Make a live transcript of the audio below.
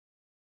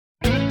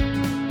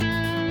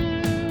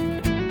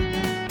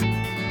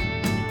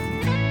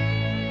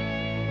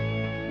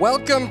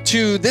Welcome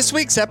to this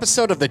week's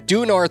episode of the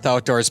Due North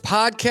Outdoors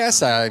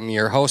podcast. I'm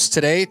your host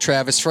today,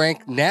 Travis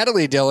Frank.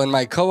 Natalie Dillon,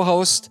 my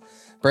co-host.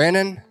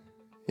 Brandon,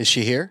 is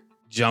she here?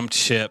 Jumped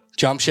ship.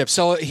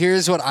 So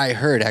here's what I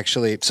heard,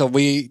 actually. So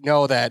we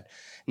know that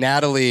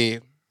Natalie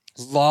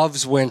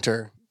loves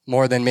winter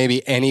more than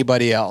maybe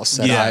anybody else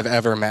that I've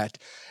ever met.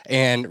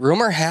 And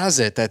rumor has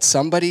it that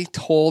somebody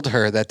told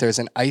her that there's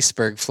an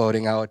iceberg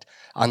floating out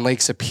on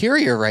Lake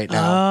Superior right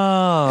now.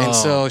 Oh. And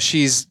so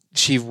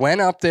she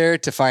went up there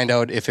to find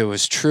out if it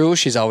was true.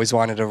 She's always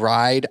wanted to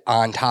ride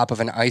on top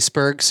of an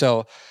iceberg.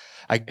 So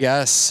I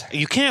guess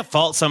You can't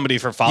fault somebody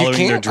for following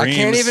their dreams. I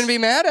can't even be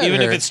mad at her.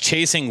 Even if it's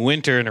chasing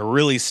winter in a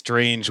really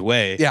strange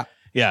way. Yeah.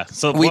 Yeah.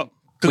 So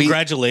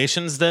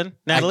congratulations then,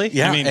 Natalie.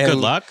 Good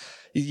luck.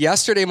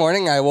 Yesterday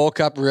morning, I woke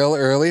up real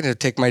early to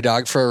take my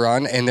dog for a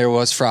run, and there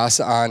was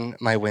frost on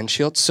my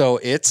windshield.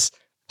 So it's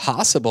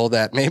possible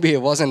that maybe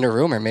it wasn't a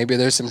rumor. Maybe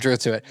there's some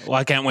truth to it. Well,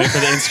 I can't wait for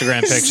the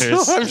Instagram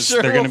pictures. So I'm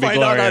sure they're going to be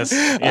glorious.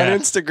 On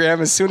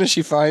Instagram as soon as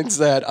she finds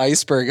that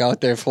iceberg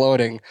out there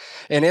floating.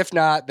 And if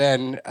not,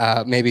 then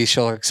maybe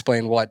she'll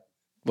explain what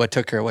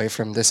took her away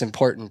from this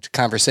important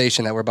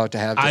conversation that we're about to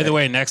have today. Either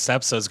way, next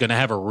episode is going to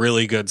have a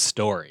really good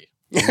story.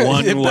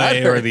 One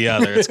way or the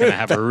other, it's going to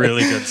have a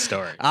really good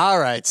story. All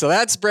right. So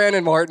that's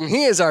Brandon Morton.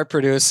 He is our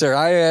producer.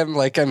 I am,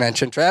 like I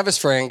mentioned, Travis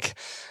Frank,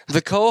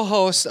 the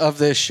co-host of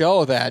this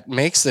show that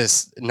makes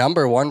this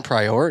number one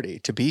priority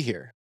to be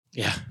here.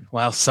 Yeah.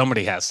 Well,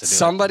 somebody has to do it.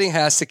 Somebody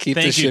has to keep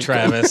this shit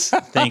going. Thank you, Travis.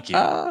 Thank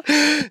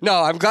you.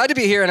 No, I'm glad to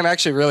be here, and I'm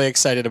actually really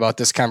excited about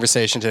this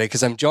conversation today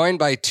because I'm joined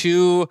by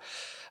two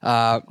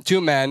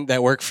men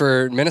that work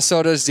for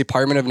Minnesota's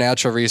Department of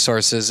Natural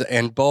Resources,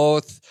 and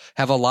both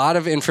have a lot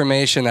of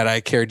information that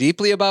I care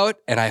deeply about,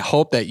 and I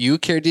hope that you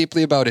care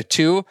deeply about it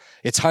too.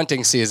 It's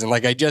hunting season.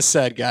 Like I just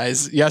said,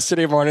 guys,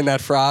 yesterday morning, that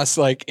frost,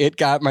 it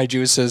got my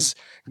juices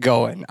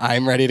going.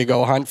 I'm ready to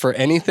go hunt for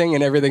anything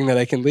and everything that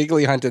I can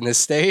legally hunt in this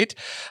state.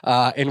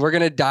 And we're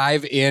going to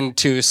dive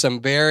into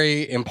some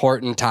very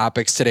important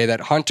topics today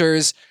that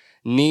hunters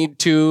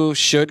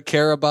should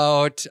care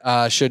about,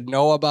 should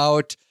know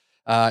about,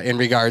 in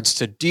regards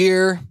to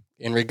deer,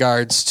 in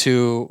regards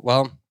to,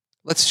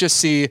 let's just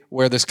see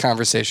where this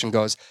conversation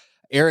goes.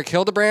 Eric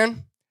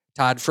Hildebrand,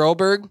 Todd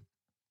Froberg.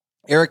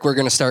 Eric, we're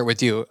going to start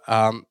with you.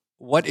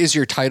 What is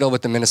your title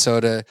with the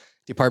Minnesota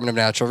Department of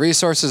Natural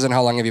Resources, and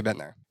how long have you been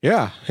there?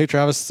 Yeah. Hey,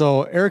 Travis.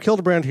 So Eric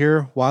Hildebrand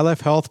here,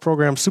 Wildlife Health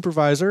Program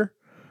Supervisor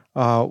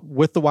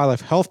with the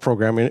Wildlife Health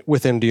Program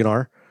within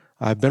DNR.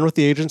 I've been with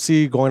the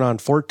agency going on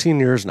 14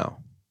 years now.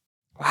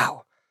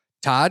 Wow.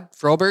 Todd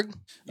Froberg,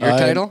 your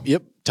title?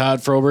 Yep.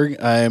 Todd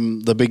Froberg. I'm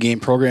the Big Game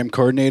Program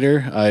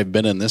Coordinator. I've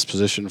been in this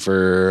position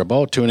for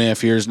about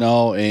 2.5 years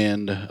now,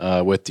 and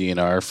with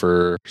DNR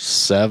for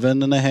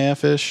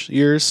 7.5-ish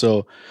years.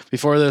 So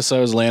before this, I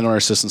was landowner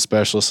assistant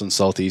specialist in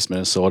Southeast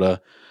Minnesota,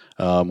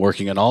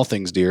 working on all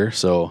things deer.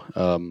 So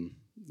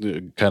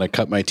kind of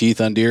cut my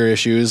teeth on deer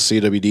issues,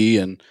 CWD,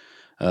 and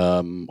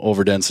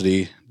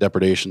overdensity,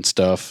 depredation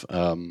stuff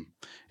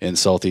in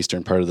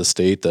southeastern part of the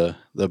state.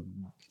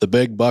 The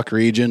big buck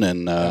region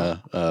and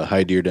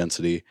high deer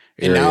density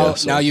area.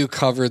 And now you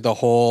cover the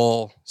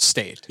whole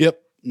state. Yep.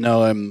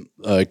 No,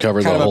 I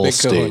cover the whole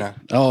state. Kahuna.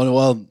 Oh,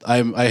 well,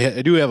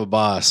 I do have a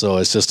boss, so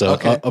it's just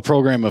a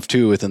program of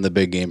two within the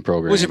Big Game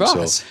program. Who's your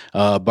boss?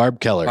 So, Barb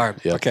Keller. Barb.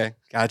 Yep. Okay,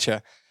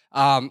 gotcha.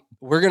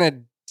 We're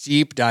gonna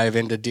deep dive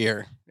into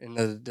deer in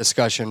the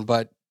discussion,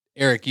 but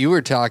Eric, you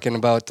were talking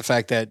about the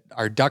fact that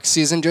our duck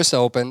season just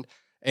opened,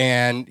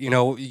 and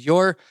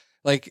your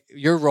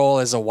role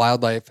as a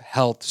wildlife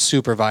health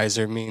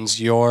supervisor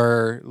means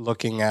you're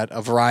looking at a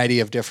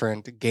variety of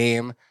different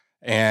game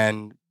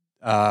and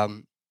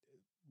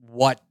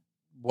what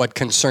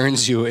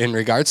concerns you in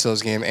regards to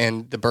those game.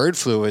 And the bird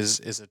flu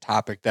is a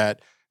topic that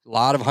a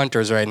lot of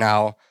hunters right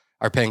now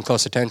are paying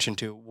close attention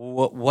to.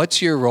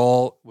 What's your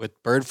role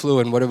with bird flu,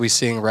 and what are we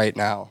seeing right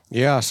now?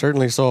 Yeah,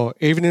 certainly. So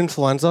avian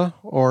influenza,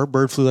 or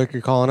bird flu like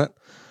you're calling it,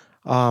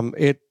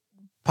 it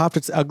popped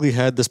its ugly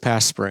head this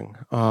past spring.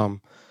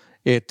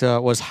 It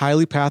was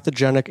highly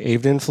pathogenic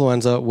avian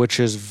influenza, which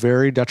is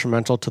very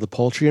detrimental to the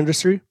poultry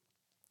industry.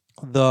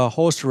 The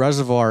host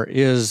reservoir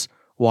is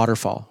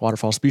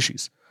waterfowl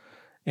species.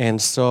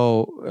 And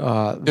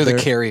so they're the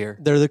carrier.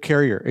 They're the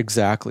carrier,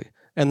 exactly.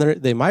 And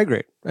they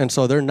migrate. And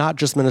so they're not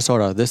just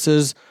Minnesota. This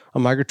is a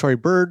migratory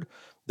bird.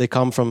 They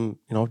come from,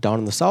 down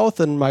in the south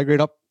and migrate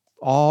up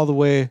all the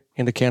way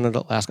into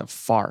Canada, Alaska,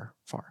 far,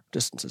 far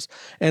distances.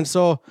 And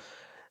so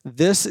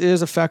this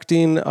is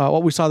affecting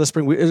what we saw this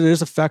spring. It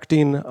is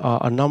affecting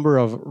a number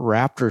of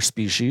raptor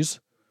species,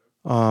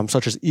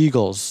 such as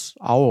eagles,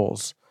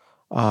 owls.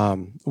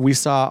 We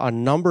saw a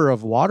number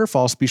of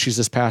waterfowl species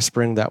this past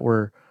spring that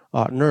were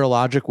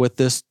neurologic with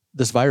this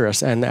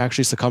virus and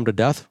actually succumbed to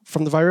death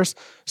from the virus,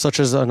 such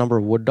as a number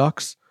of wood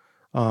ducks,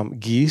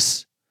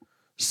 geese.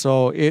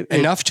 So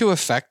enough to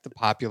affect the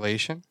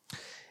population.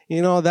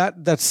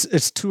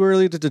 It's too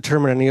early to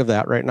determine any of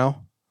that right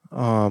now.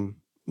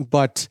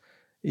 But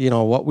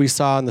what we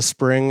saw in the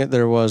spring,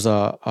 there was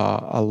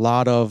a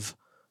lot of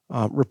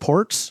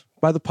reports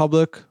by the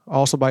public,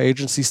 also by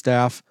agency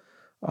staff.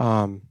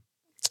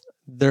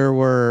 There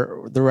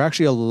were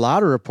actually a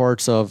lot of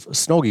reports of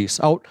snow geese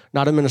out,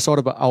 not in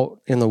Minnesota, but out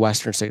in the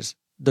western states,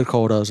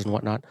 Dakotas and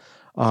whatnot.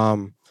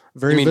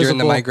 Very You mean during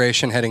the visible.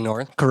 migration heading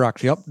north?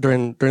 Correct. Yep.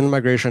 During the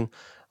migration,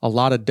 a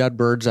lot of dead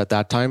birds at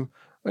that time.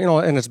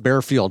 And it's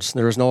bare fields.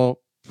 There was no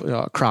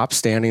crops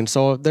standing,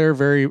 so they're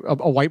very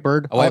a white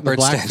bird. A white out in the bird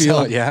black stands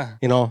field. out, yeah.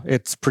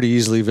 It's pretty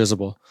easily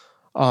visible.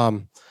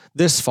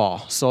 This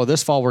fall,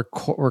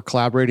 we're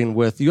collaborating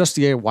with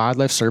USDA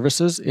Wildlife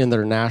Services in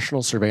their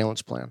national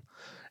surveillance plan,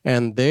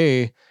 and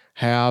they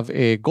have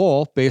a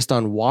goal based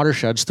on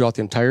watersheds throughout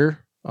the entire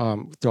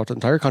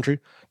country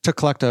to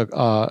collect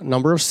a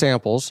number of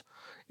samples.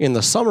 In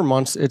the summer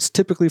months, it's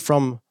typically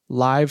from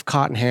live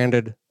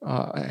cotton-handled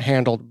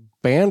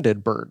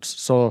banded birds.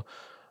 So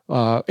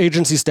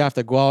agency staff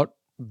that go out,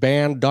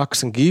 band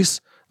ducks and geese,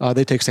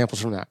 they take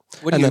samples from that.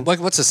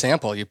 What's a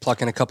sample? You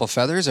pluck in a couple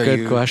feathers?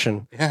 Good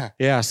question. Yeah.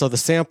 Yeah. So the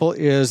sample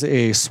is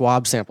a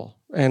swab sample.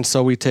 And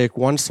so we take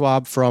one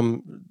swab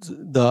from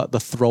the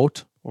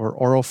throat or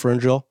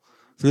oropharyngeal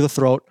through the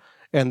throat,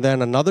 and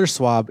then another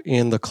swab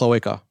in the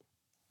cloaca,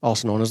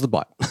 also known as the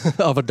butt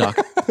of a duck.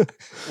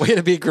 Way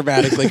to be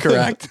grammatically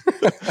correct.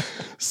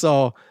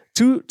 So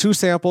two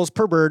samples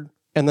per bird,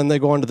 and then they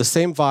go into the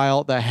same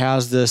vial that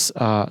has this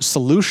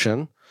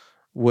solution,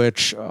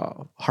 which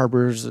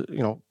harbors,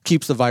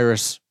 keeps the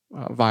virus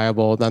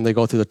viable. Then they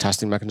go through the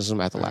testing mechanism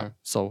at the lab.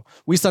 So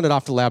we send it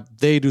off to the lab.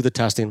 They do the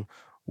testing.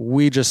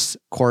 We just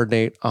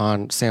coordinate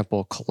on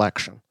sample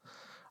collection.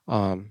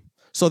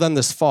 So then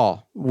this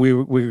fall,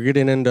 we're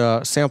getting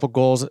into sample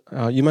goals.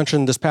 You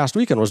mentioned this past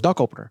weekend was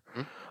duck opener.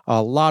 Mm-hmm.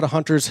 A lot of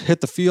hunters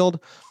hit the field.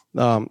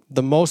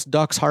 The most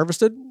ducks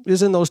harvested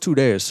is in those 2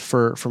 days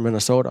for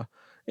Minnesota.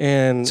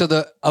 And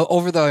so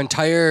over the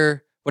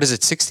entire,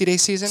 60-day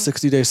season?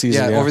 60-day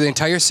season. Yeah, over the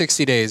entire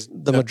 60 days.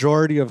 The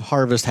majority of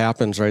harvest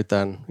happens right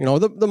then.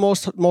 The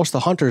most of the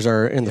hunters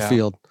are in the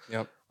field.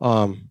 Yep.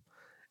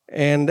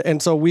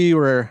 And so we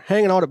were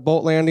hanging out at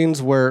boat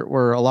landings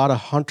where a lot of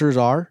hunters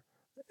are,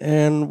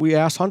 and we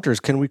asked hunters,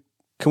 can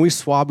we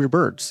swab your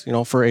birds,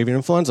 for avian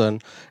influenza,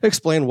 and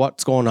explain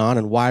what's going on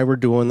and why we're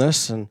doing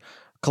this, and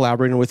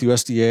collaborating with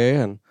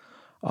USDA.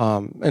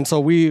 And so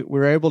we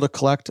were able to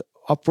collect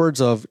upwards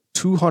of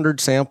 200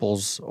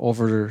 samples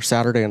over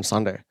Saturday and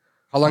Sunday.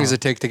 How long does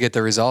it take to get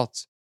the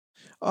results?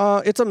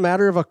 It's a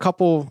matter of a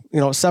couple,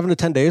 7 to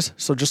 10 days.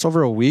 So just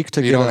over a week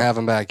to get. You don't have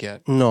them back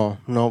yet? No.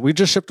 We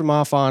just shipped them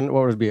off on,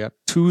 what would it be, a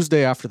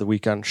Tuesday after the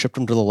weekend, shipped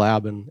them to the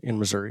lab in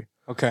Missouri.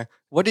 Okay.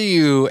 What do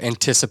you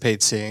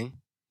anticipate seeing?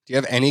 Do you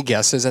have any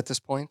guesses at this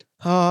point?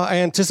 I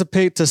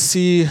anticipate to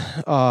see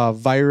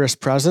virus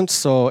presence.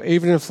 So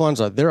avian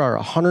influenza, there are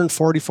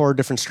 144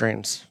 different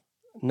strains.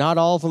 Not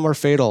all of them are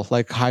fatal,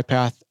 like high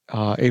path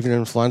avian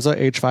influenza.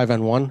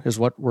 H5N1 is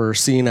what we're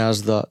seeing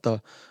as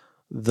the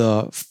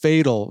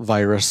fatal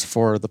virus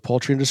for the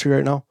poultry industry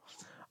right now.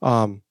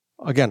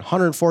 Again,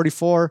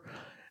 144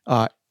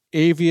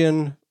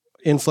 avian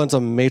influenza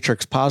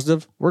matrix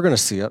positive. We're going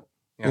to see it.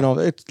 Yeah.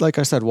 It's like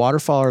I said,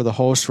 waterfowl are the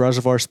host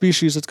reservoir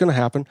species. It's going to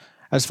happen.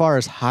 As far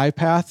as high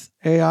path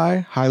AI,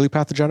 highly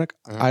pathogenic,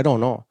 I don't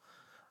know.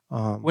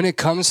 When it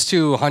comes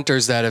to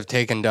hunters that have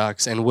taken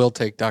ducks and will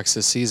take ducks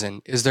this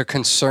season, is there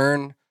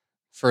concern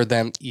for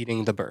them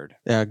eating the bird?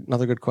 Yeah,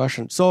 another good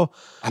question. So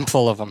I'm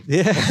full of them.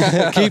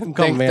 Yeah, keep them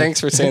coming, man. Thanks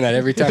for saying that.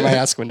 Every time I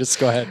ask one, just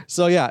go ahead.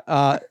 So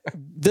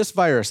this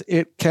virus,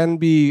 it can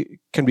be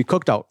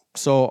cooked out.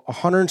 So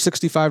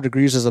 165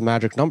 degrees is a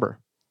magic number,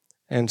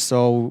 and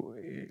so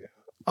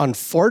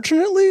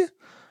unfortunately,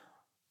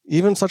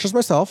 even such as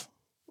myself,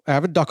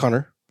 avid duck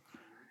hunter,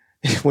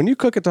 when you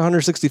cook it to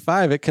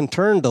 165, it can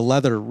turn to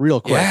leather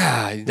real quick.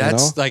 Yeah,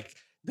 that's like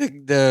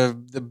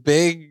the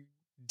big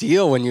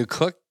deal when you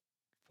cook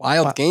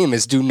wild game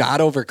is do not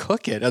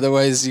overcook it.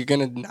 Otherwise, you're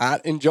going to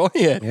not enjoy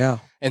it. Yeah.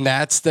 And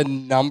that's the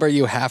number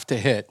you have to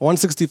hit.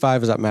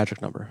 165 is that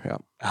magic number.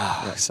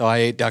 Yeah. So I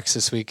ate ducks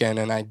this weekend,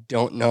 and I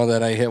don't know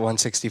that I hit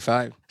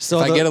 165.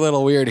 So if I get a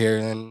little weird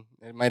here, then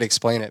it might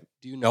explain it.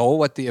 Do you know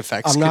what the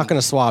effects? I'm not going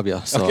to swab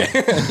you. So. Okay.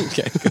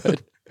 Okay,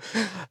 good.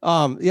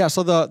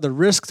 So the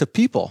risk to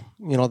people,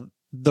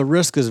 the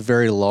risk is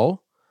very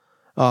low.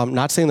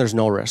 Not saying there's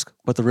no risk,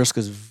 but the risk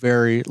is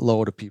very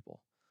low to people.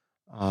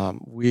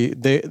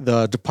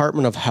 The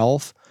Department of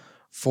Health,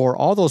 for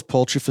all those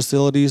poultry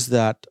facilities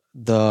that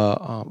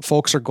the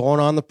folks are going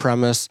on the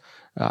premise,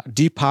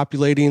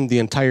 depopulating the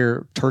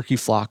entire turkey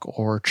flock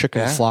or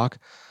chicken flock.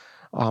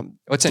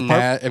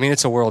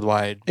 It's a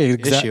worldwide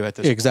issue at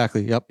this point.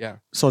 Exactly. Yep. Yeah.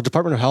 So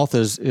Department of Health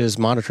is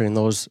monitoring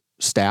those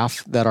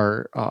staff that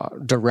are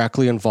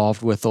directly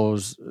involved with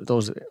those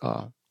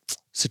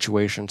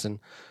situations, and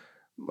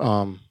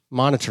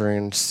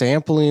monitoring,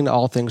 sampling,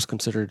 all things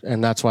considered.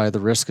 And that's why the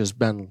risk has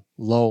been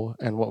low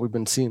and what we've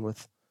been seeing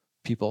with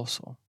people.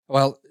 So,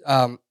 well,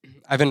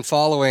 I've been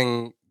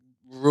following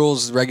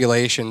rules,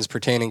 regulations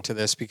pertaining to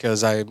this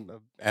because I'm an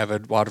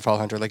avid waterfowl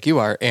hunter like you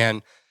are.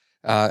 And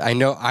I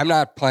know I'm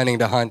not planning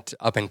to hunt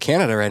up in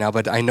Canada right now,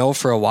 but I know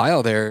for a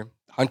while there,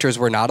 hunters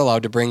were not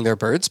allowed to bring their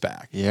birds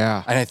back.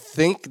 Yeah. And I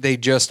think they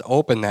just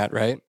opened that,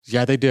 right?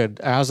 Yeah, they did.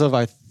 As of,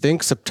 I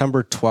think,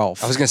 September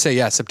 12th. I was going to say,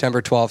 yeah,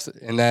 September 12th.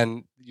 And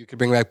then you could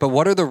bring back. But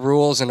what are the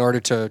rules in order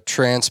to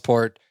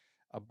transport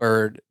a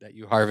bird that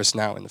you harvest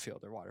now in the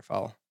field or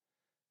waterfowl?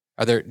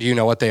 Do you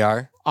know what they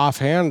are?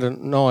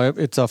 Offhand, no,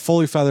 it's a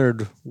fully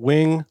feathered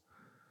wing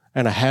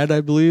and a head,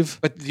 I believe.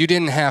 But you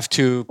didn't have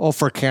to. Oh,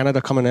 for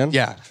Canada coming in?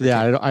 Yeah.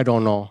 Yeah, I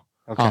don't know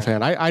Okay.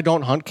 offhand. I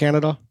don't hunt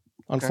Canada,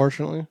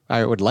 unfortunately.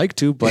 I would like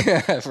to, but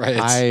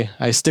Right.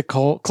 I stick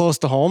close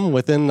to home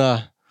within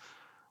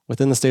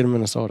the state of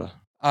Minnesota.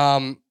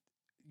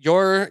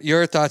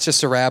 Your thoughts,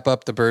 just to wrap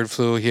up the bird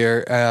flu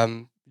here.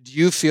 Do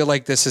you feel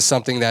like this is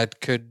something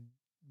that could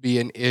be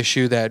an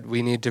issue that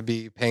we need to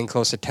be paying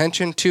close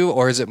attention to,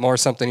 or is it more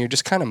something you're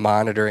just kind of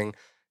monitoring,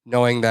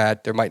 knowing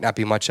that there might not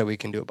be much that we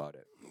can do about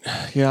it?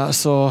 Yeah,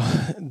 so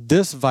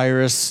this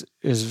virus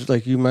is,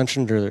 like you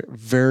mentioned earlier,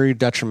 very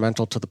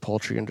detrimental to the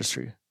poultry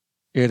industry.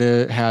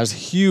 It has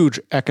huge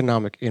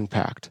economic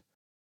impact.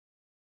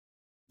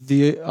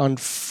 The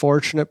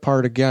unfortunate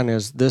part, again,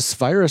 is this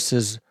virus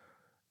is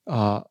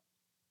a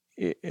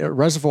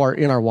reservoir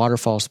in our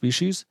waterfowl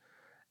species,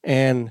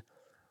 and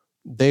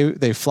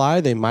they fly,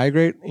 they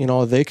migrate.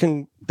 They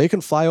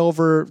can fly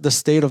over the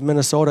state of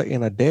Minnesota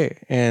in a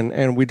day,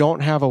 and we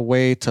don't have a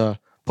way to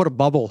put a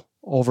bubble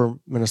over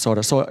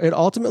Minnesota. So it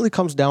ultimately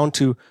comes down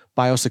to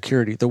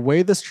biosecurity. The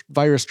way this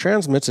virus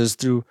transmits is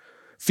through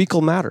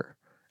fecal matter.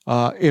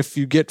 If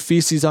you get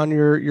feces on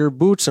your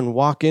boots and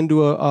walk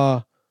into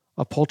a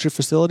poultry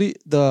facility,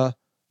 the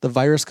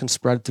virus can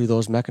spread through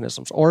those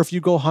mechanisms. Or if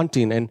you go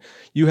hunting and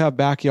you have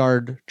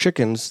backyard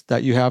chickens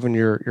that you have in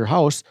your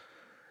house,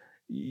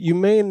 you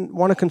may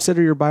want to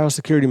consider your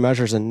biosecurity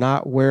measures and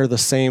not wear the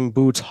same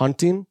boots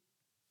hunting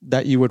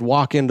that you would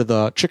walk into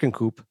the chicken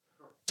coop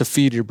to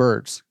feed your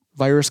birds.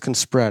 Virus can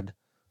spread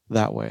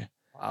that way.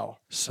 Wow.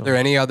 So, Are there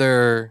any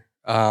other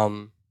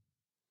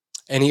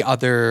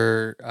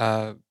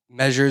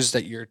measures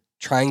that you're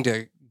trying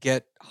to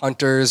get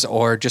hunters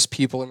or just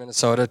people in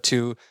Minnesota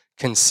to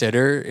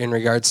consider in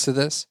regards to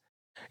this?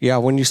 yeah,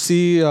 when you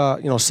see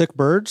sick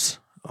birds,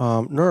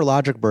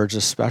 neurologic birds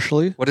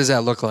especially, What does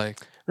that look like?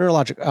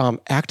 neurologic,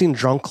 acting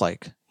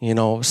drunk-like,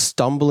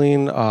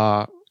 stumbling,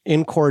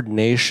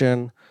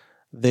 incoordination.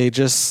 They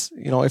just,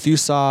 if you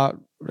saw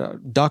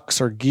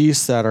ducks or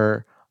geese that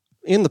are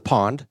in the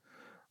pond,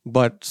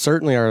 but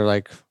certainly are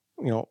like,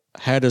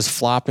 head is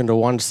flopping to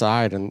one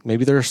side and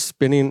maybe they're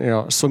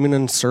spinning, swimming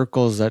in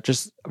circles, that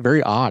just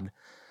very odd,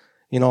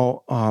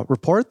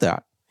 report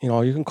that.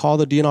 You can call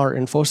the DNR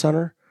info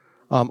center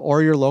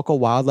or your local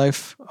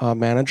wildlife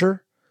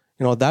manager.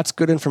 That's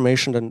good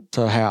information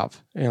to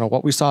have.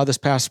 What we saw this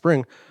past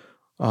spring,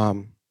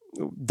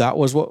 that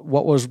was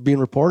what was being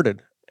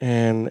reported.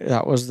 And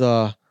that was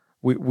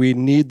we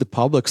need the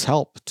public's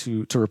help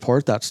to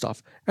report that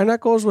stuff. And that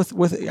goes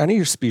with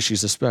any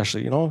species,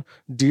 especially,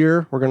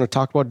 deer. We're going to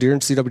talk about deer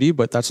and CWD,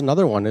 but that's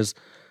another one is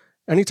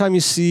anytime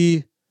you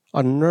see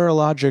a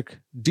neurologic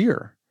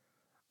deer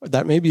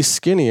that may be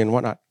skinny and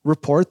whatnot,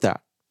 report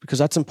that because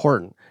that's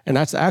important. And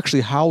that's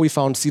actually how we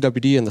found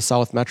CWD in the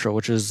South Metro,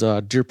 which is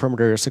Deer Permit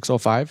Area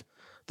 605.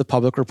 The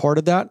public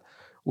reported that.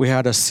 We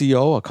had a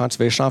CO, a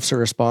conservation officer,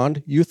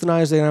 respond,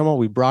 euthanized the animal.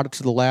 We brought it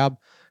to the lab,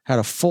 had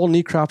a full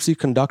necropsy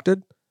conducted.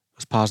 It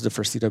was positive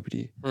for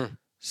CWD.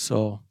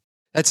 So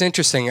That's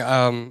interesting.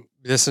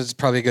 This is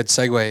probably a good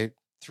segue.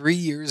 3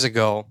 years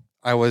ago,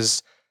 I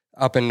was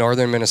up in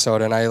northern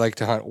Minnesota, and I like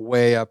to hunt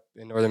way up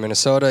in northern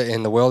Minnesota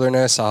in the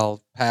wilderness.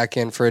 I'll pack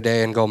in for a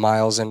day and go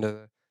miles into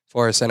the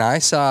forest, and I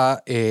saw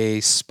a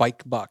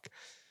spike buck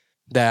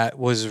that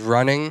was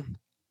running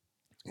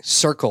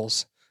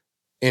circles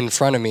in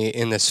front of me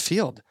in this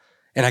field,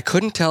 and I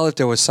couldn't tell if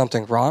there was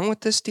something wrong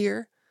with this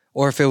deer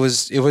or if it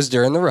was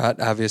during the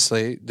rut.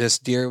 Obviously, this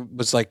deer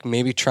was like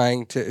maybe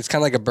trying to. It's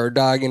kind of like a bird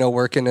dog,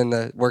 working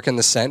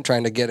the scent,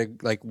 trying to get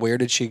where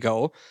did she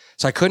go?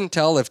 So I couldn't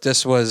tell if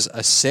this was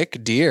a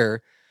sick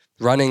deer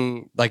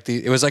running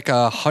it was like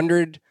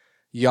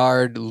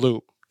 100-yard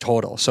loop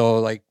total.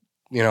 So a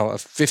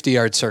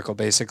 50-yard circle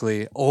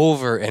basically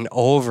over and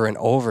over and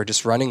over,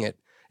 just running it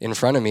in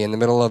front of me in the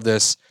middle of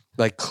this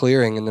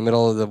clearing in the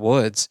middle of the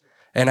woods.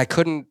 And I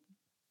couldn't,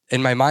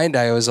 in my mind,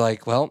 I was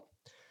like, well,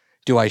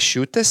 do I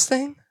shoot this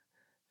thing?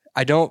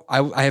 I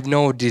have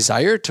no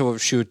desire to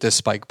shoot this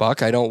spike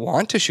buck. I don't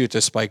want to shoot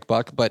this spike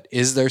buck, but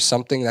is there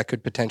something that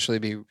could potentially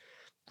be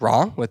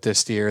wrong with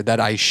this deer that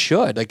I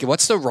should?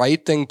 What's the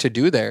right thing to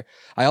do there?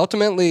 I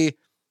ultimately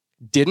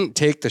didn't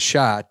take the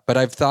shot, but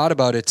I've thought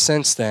about it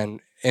since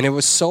then. And it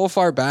was so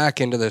far back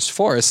into this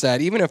forest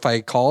that even if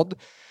I called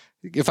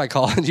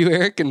you,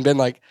 Eric, and been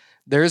like,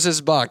 there's this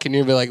buck, and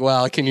you'd be like,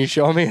 well, can you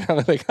show me? And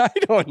I'm like, I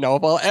don't know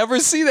if I'll ever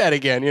see that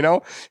again,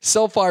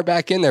 so far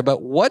back in there.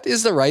 But what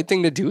is the right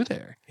thing to do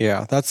there?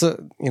 yeah, that's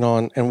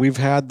and we've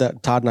had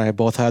that, Todd and I have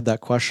both had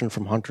that question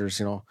from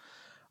hunters,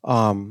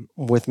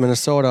 with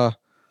Minnesota,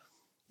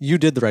 you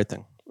did the right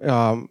thing.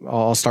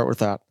 I'll start with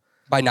that.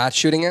 By not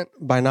shooting it?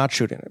 By not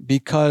shooting it.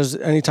 Because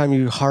anytime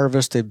you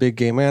harvest a big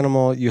game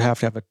animal, you have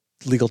to have a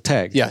legal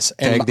tag. Yes,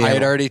 and Tag the I had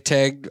animal. already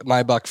tagged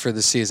my buck for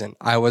the season.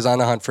 I was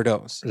on a hunt for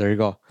does. There you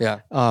go. Yeah.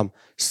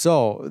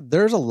 So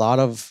there's a lot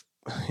of,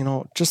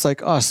 just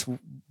like us,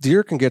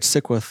 deer can get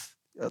sick with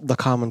the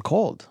common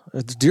cold.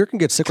 Deer can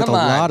get sick with Come a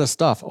on. lot of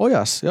stuff. Oh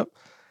yes, yep.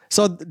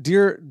 So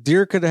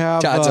deer could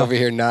have Todd's over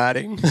here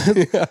nodding.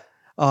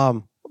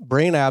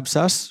 brain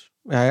abscess.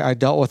 I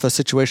dealt with a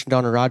situation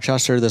down in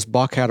Rochester. This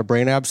buck had a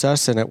brain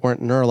abscess and it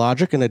weren't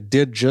neurologic, and it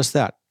did just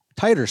that.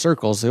 Tighter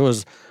circles. It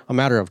was a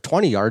matter of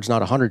 20 yards,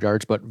 not 100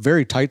 yards, but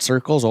very tight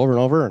circles over and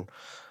over.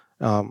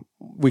 And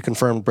we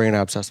confirmed brain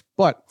abscess.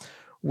 But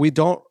we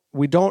don't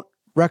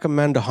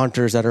recommend to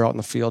hunters that are out in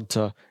the field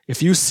to,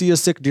 if you see a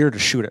sick deer, to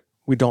shoot it.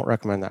 We don't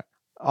recommend that.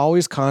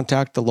 Always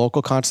contact the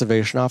local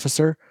conservation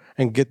officer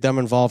and get them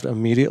involved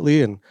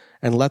immediately and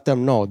let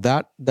them know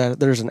that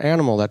there's an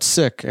animal that's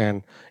sick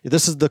and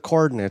this is the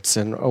coordinates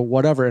and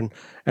whatever.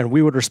 And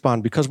we would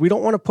respond, because we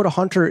don't want to put a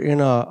hunter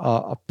in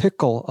a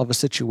pickle of a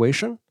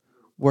situation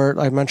where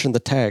I mentioned the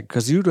tag,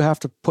 because you'd have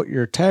to put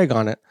your tag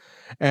on it.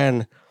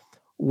 And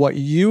what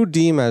you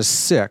deem as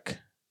sick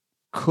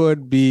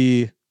could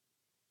be,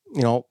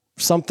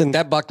 something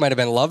That buck might have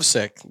been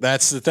lovesick.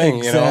 That's the thing.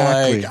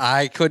 Exactly.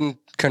 I couldn't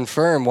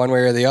confirm one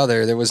way or the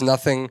other. There was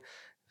nothing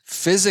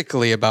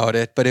physically about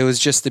it, but it was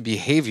just the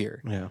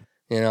behavior.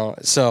 Yeah.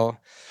 So,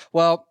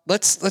 well,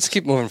 let's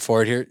keep moving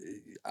forward here.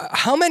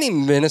 How many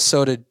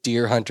Minnesota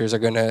deer hunters are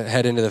going to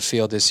head into the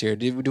field this year?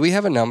 Do we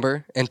have a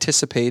number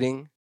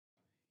anticipating?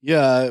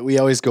 Yeah, we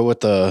always go with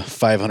the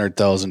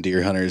 500,000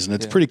 deer hunters, and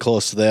it's pretty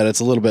close to that. It's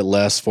a little bit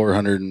less,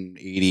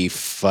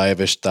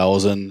 485-ish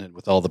thousand, and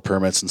with all the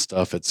permits and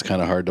stuff, it's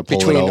kind of hard to pull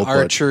Between it out.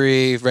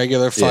 archery,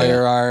 regular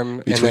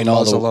firearm, and then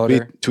all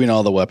muzzleloader. between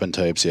all the weapon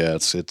types, yeah,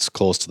 it's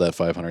close to that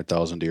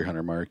 500,000 deer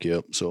hunter mark.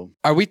 Yep. So,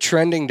 Are we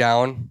trending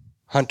down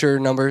hunter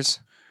numbers?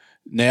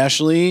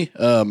 nationally,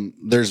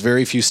 there's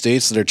very few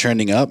states that are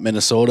trending up.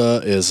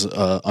 Minnesota is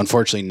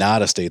unfortunately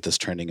not a state that's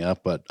trending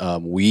up, but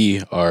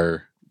we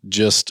are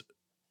just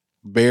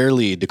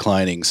barely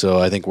declining. So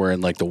I think we're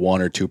in like the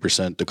 1 or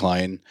 2%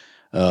 decline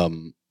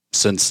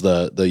since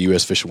the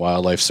U.S. Fish and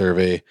Wildlife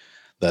Survey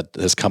that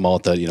has come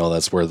out. That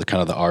that's where the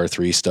kind of the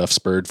R3 stuff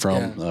spurred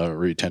from,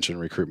 retention,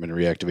 recruitment,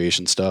 and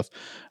reactivation stuff.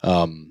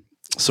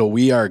 So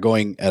we are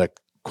going at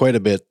quite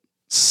a bit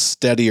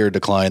steadier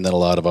decline than a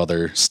lot of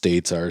other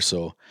states are.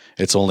 So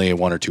it's only a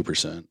 1 or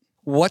 2%.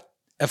 What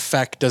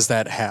effect does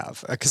that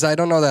have? Because I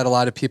don't know that a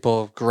lot of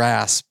people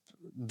grasp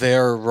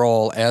their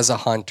role as a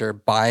hunter,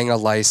 buying a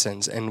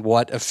license, and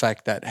what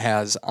effect that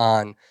has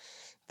on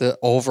the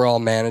overall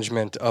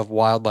management of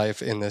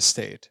wildlife in this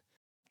state.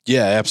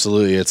 Yeah,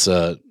 absolutely. It's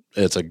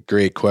a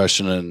great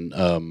question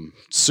and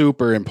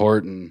super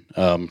important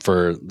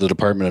for the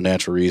Department of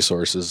Natural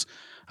Resources.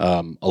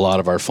 A lot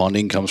of our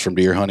funding comes from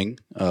deer hunting.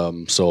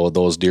 So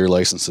those deer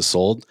licenses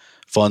sold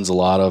funds a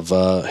lot of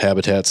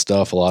habitat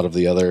stuff, a lot of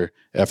the other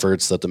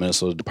efforts that the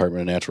Minnesota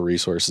Department of Natural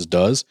Resources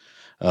does.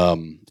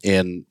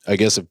 And I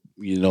guess if,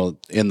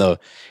 in the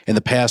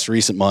past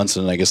recent months,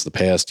 and I guess the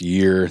past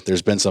year,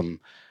 there's been some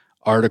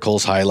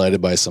articles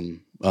highlighted by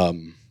some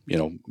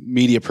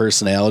media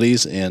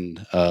personalities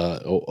and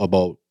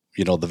about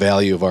the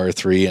value of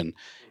R3 and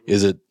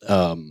is it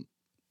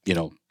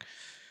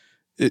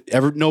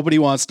nobody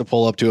wants to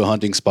pull up to a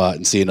hunting spot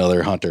and see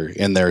another hunter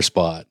in their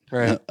spot.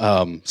 Right.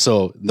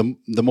 So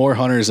the more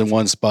hunters in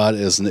one spot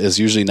is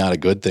usually not a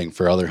good thing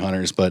for other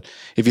hunters. But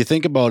if you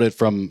think about it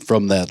from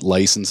that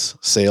license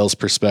sales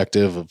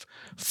perspective of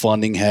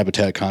funding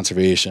habitat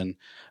conservation,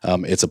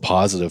 it's a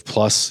positive.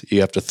 Plus, you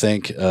have to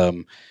think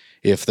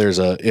if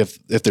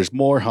there's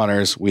more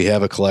hunters, we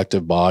have a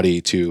collective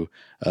body to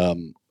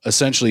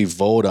essentially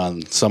vote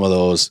on some of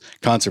those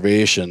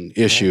conservation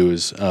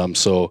issues.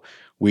 So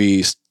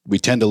we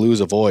tend to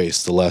lose a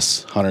voice the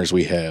less hunters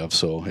we have.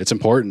 So it's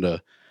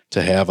important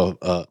to have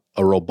a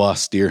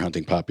robust deer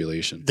hunting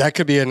population. That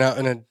could be an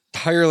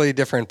entirely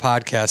different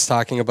podcast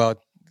talking about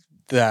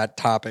that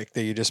topic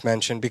that you just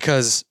mentioned,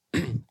 because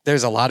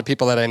there's a lot of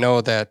people that I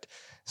know that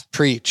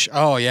preach,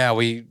 oh yeah,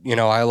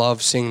 I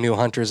love seeing new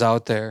hunters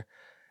out there,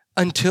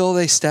 until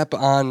they step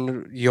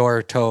on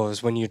your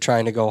toes when you're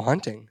trying to go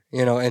hunting,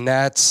 and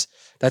that's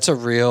a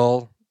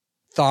real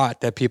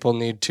thought that people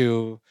need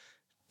to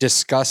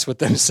discuss with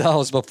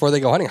themselves before they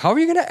go hunting. How are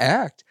you going to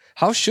act?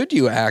 How should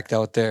you act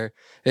out there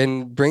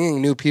in bringing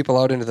new people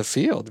out into the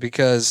field?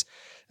 Because,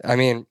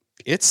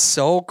 it's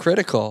so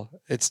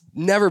critical. It's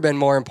never been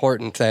more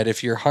important that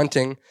if you're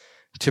hunting,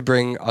 to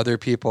bring other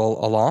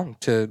people along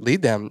to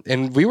lead them.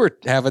 And we were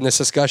having this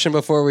discussion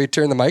before we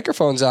turned the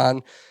microphones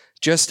on,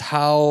 just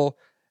how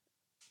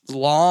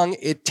long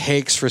it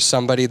takes for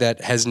somebody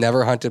that has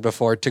never hunted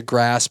before to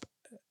grasp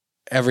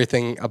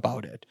everything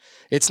about it.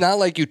 It's not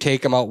like you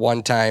take them out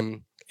one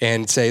time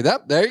and say,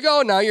 there you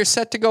go, now you're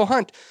set to go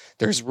hunt.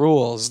 There's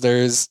rules,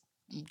 there's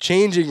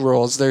changing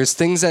rules, there's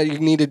things that you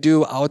need to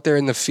do out there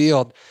in the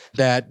field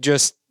that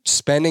just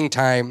spending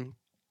time,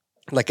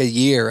 like a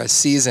year, a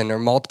season, or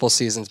multiple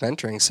seasons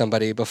mentoring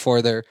somebody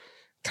before they're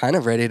kind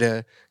of ready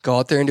to go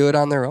out there and do it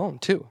on their own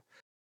too.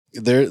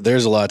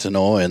 There's a lot to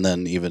know, and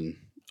then even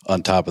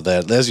on top of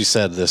that, as you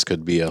said, this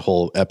could be a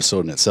whole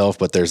episode in itself,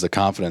 but there's the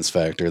confidence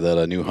factor that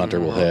a new hunter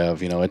will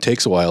have. It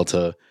takes a while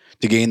to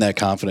gain that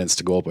confidence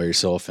to go out by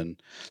yourself.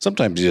 And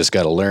sometimes you just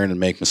got to learn and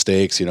make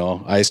mistakes.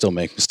 I still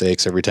make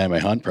mistakes every time I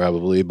hunt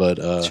probably, but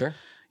Sure.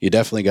 you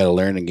definitely got to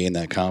learn and gain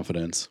that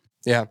confidence.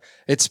 Yeah,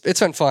 it's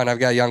been fun. I've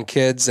got young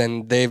kids,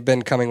 and they've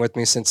been coming with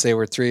me since they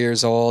were 3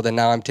 years old, and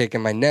now I'm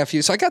taking my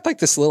nephew. So I got like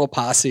this little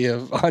posse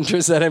of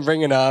hunters that I'm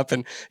bringing up,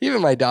 and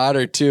even my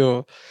daughter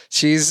too.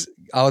 She's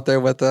out there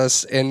with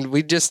us, and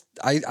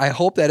I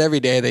hope that every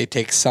day they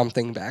take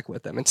something back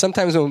with them. And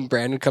sometimes when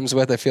Brandon comes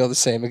with, I feel the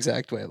same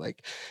exact way.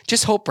 Like,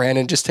 just hope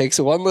Brandon just takes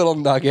one little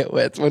nugget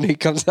with when he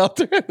comes out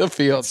there in the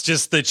field. It's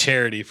just the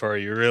charity for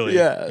you, really.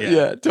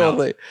 Yeah,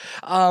 totally.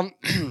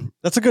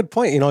 That's a good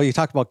point. You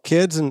talk about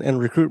kids and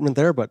recruitment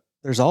there, but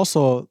there's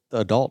also the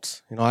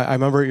adults. I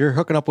remember you're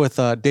hooking up with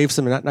Dave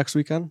Simonette next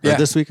weekend, or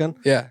this weekend.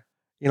 Yeah.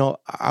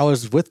 I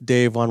was with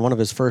Dave on one of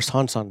his first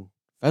hunts on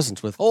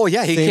pheasants with. Oh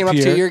yeah, he St. came up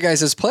to Pierre. your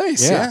guys'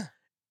 place. Yeah.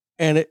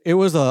 And it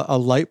was a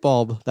light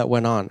bulb that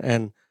went on.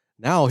 And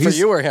now For he's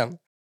you or him?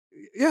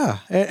 yeah.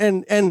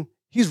 And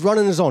he's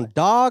running his own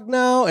dog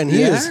now, and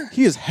he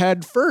is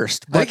head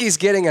first. I think he's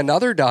getting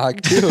another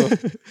dog too.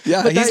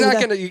 Yeah, But he's that- not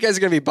gonna. You guys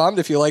are gonna be bummed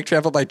if you like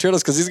Trampled by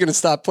Turtles because he's gonna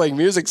stop playing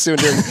music soon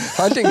during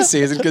hunting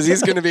season because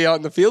he's gonna be out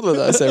in the field with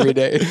us every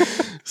day.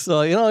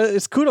 So,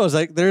 it's kudos.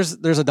 Like there's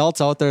adults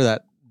out there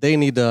that they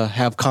need to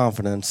have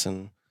confidence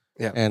and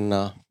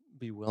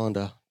be willing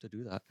to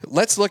do that.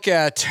 Let's look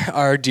at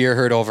our deer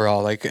herd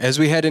overall. Like as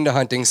we head into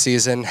hunting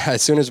season,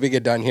 as soon as we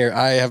get done here,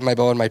 I have my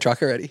bow in my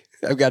truck already.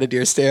 I've got a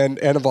deer stand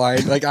and a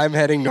blind. Like I'm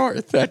heading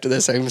north after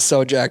this. I'm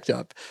so jacked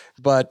up.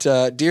 But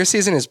deer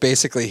season is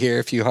basically here.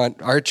 If you hunt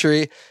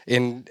archery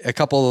in a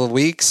couple of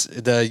weeks,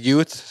 the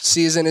youth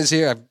season is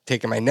here. I've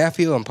taken my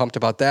nephew. I'm pumped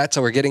about that.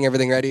 So we're getting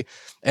everything ready.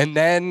 And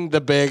then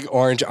the big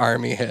Orange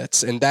Army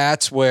hits. And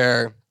that's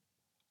where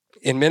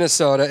in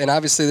Minnesota, and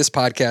obviously this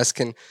podcast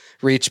can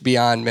reach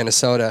beyond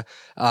Minnesota,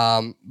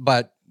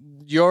 but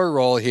your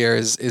role here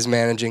is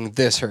managing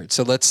this herd.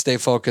 So let's stay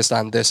focused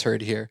on this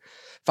herd here.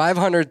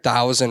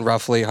 500,000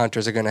 roughly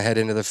hunters are going to head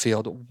into the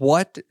field.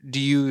 What do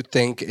you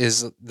think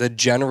is the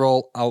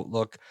general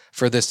outlook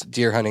for this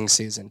deer hunting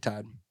season,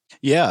 Todd?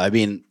 Yeah, I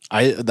mean,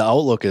 the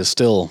outlook is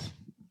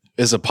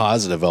a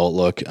positive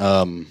outlook.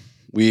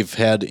 We've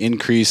had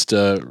increased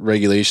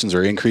regulations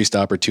or increased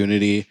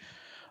opportunity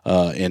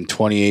in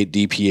 28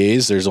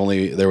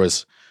 DPAs. There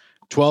was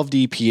 12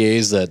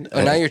 DPAs that.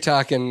 Oh, now you're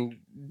talking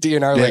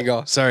DNR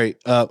lingo. Sorry,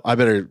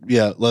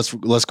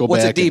 let's go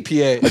What's back. a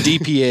DPA? A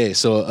DPA,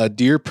 so a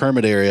deer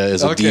permit area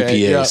is a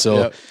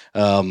DPA.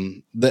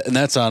 And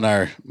that's on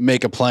our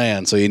make a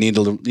plan. So you need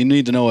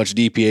to know which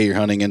DPA you're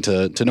hunting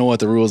into to know what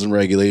the rules and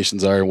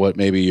regulations are and what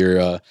maybe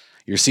your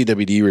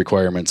CWD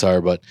requirements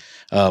are. But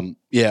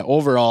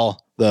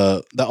overall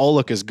the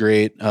outlook is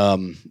great.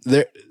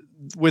 There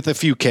with a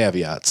few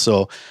caveats.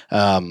 So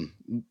in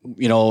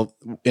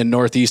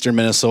northeastern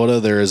Minnesota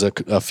there is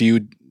a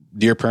few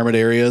deer permit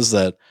areas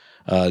that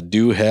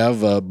do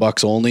have a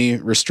bucks only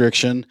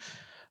restriction.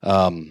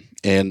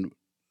 And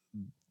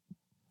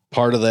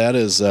part of that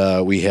is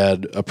we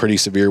had a pretty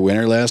severe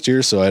winter last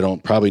year. So I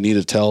don't probably need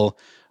to tell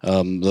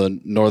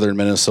the northern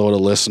Minnesota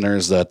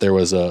listeners that there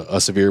was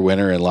a severe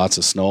winter and lots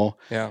of snow.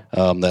 Yeah.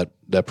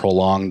 That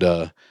prolonged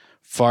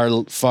far.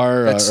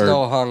 That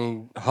snow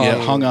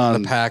hung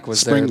on. The pack was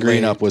spring there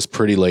green late. up was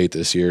pretty late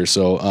this year.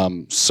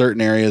 So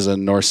certain areas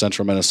in north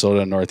central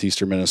Minnesota and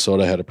northeastern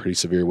Minnesota had a pretty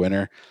severe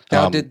winter.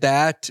 Now, did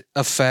that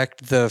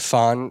affect the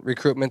fawn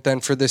recruitment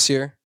then for this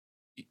year?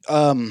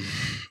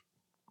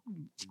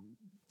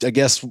 I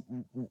guess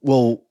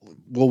we'll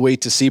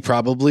wait to see.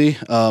 Probably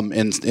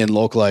in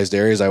localized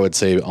areas, I would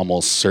say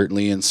almost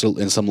certainly in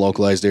some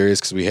localized areas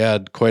because we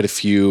had quite a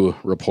few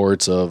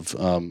reports of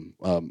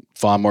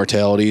fawn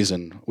mortalities,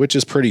 and which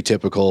is pretty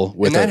typical.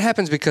 And that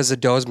happens because the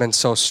doe's been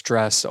so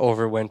stressed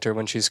over winter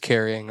when she's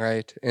carrying,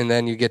 right? And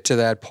then you get to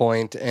that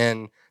point,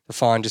 and the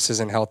fawn just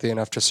isn't healthy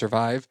enough to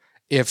survive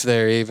if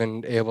they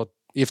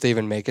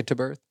even make it to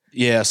birth.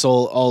 Yeah,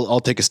 so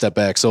I'll take a step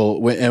back. So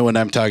when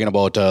I'm talking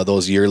about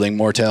those yearling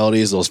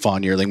mortalities, those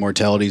fawn yearling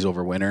mortalities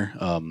over winter,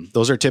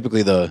 those are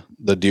typically the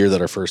deer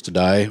that are first to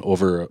die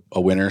over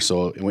a winter.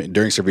 So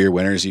during severe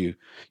winters, you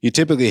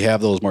typically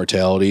have those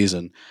mortalities,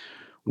 and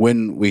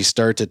when we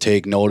start to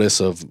take notice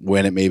of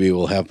when it maybe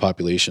will have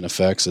population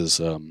effects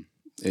is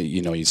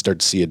you start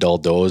to see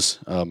adult does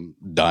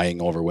dying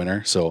over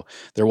winter. So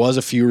there was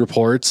a few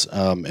reports,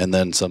 and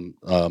then some.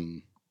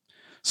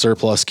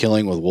 Surplus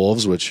killing with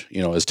wolves, which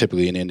is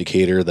typically an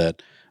indicator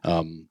that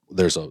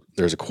there's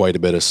a quite a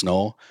bit of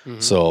snow,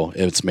 so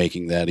it's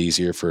making that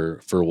easier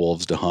for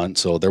wolves to hunt.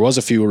 So there was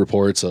a few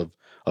reports of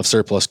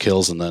surplus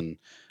kills, and then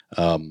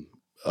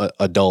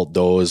adult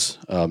does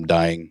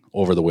dying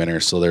over the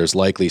winter. So there's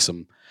likely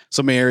some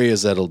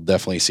areas that'll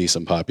definitely see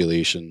some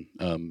population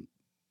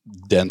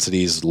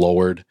densities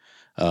lowered,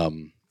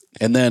 and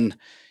then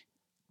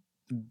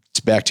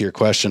back to your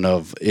question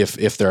of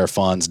if there are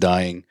fawns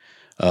dying.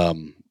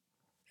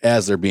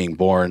 As they're being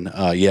born,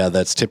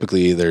 that's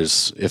typically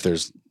if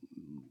there's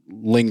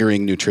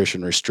lingering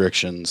nutrition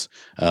restrictions.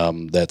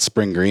 That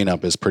spring green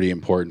up is pretty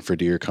important for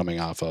deer coming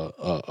off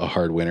a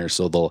hard winter.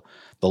 So the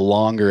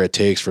longer it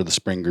takes for the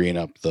spring green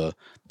up,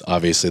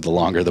 obviously the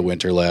longer the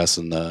winter lasts,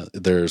 and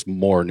there's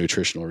more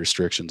nutritional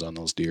restrictions on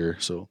those deer.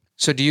 So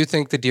do you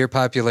think the deer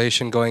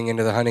population going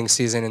into the hunting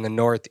season in the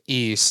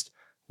Northeast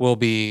will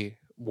be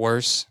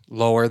worse,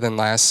 lower than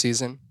last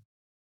season?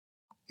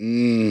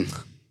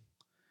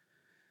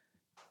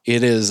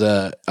 It is.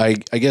 I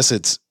guess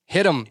it's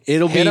hit them.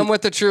 It'll hit be them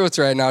with the truth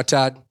right now,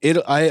 Todd.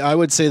 I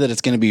would say that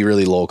it's going to be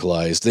really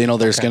localized. There's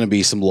Okay. going to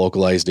be some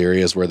localized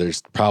areas where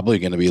there's probably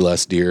going to be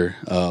less deer,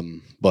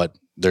 but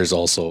there's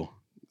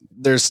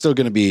still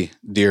going to be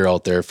deer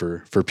out there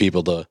for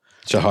people to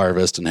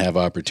harvest and have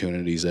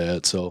opportunities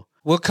at. So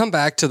We'll come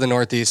back to the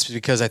Northeast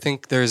because I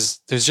think there's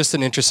just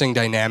an interesting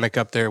dynamic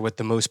up there with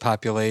the moose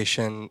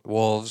population,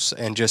 wolves,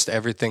 and just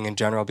everything in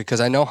general.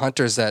 Because I know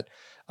hunters that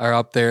are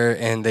up there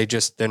and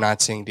they're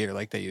not seeing deer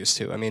like they used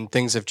to. I mean,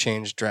 things have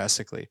changed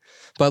drastically.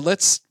 But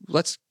let's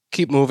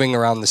keep moving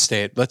around the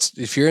state.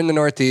 If you're in the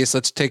Northeast,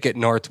 let's take it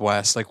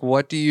Northwest. Like,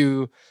 what do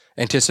you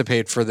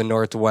anticipate for the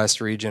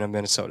Northwest region of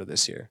Minnesota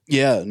this year?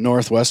 yeah,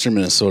 northwestern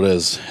Minnesota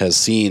has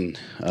seen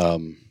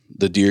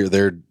the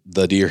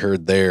deer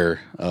herd there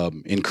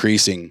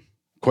increasing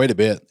quite a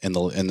bit in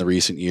the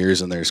recent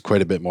years, and there's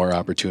quite a bit more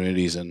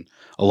opportunities in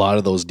a lot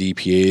of those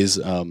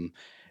DPAs.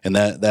 And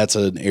that's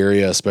an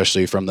area,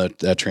 especially from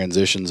that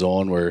transition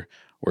zone where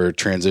we're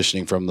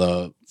transitioning from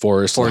the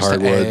forest to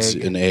hardwoods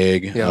and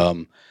ag. Yeah.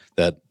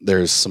 That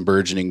there's some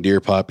burgeoning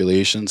deer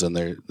populations, and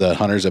the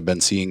hunters have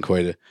been seeing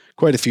quite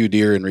a few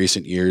deer in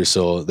recent years,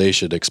 so they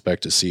should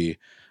expect to see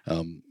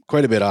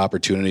quite a bit of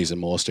opportunities in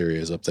most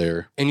areas up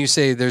there. And you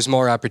say there's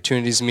more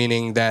opportunities,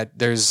 meaning that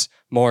there's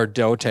more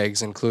doe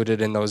tags included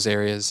in those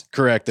areas.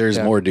 Correct. There's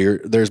more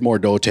deer. There's more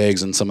doe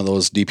tags in some of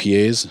those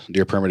DPAs,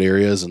 deer permit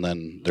areas, and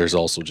then there's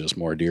also just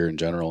more deer in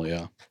general.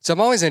 Yeah. So I'm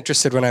always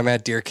interested when I'm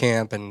at deer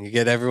camp and you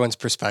get everyone's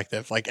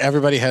perspective. Like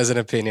everybody has an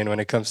opinion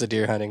when it comes to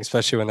deer hunting,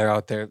 especially when they're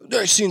out there.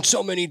 I've seen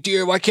so many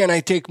deer. Why can't I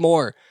take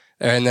more?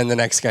 And then the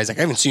next guy's like,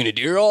 I haven't seen a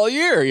deer all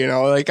year. You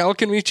know, like how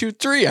can we shoot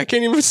 3? I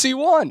can't even see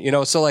 1. You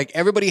know, so like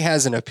everybody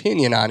has an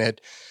opinion on it,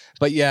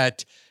 but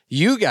yet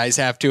you guys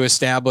have to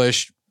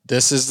establish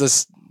this is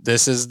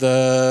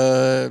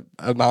the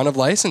amount of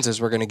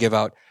licenses we're going to give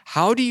out.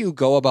 How do you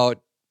go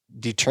about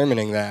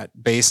determining that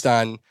based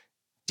on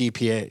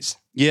DPAs?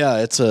 Yeah,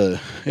 it's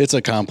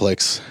a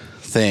complex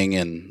thing,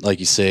 and like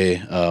you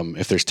say,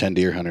 if there's 10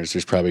 deer hunters,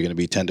 there's probably going to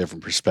be 10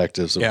 different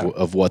perspectives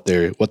of what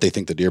they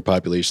think the deer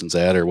population's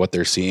at, or what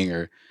they're seeing,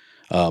 or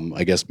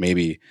I guess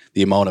maybe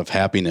the amount of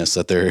happiness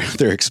that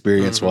they're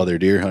experiencing while they're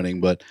deer hunting.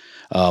 But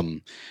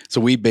so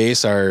we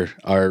base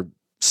our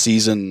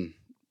season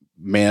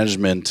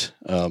management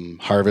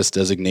harvest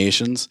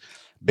designations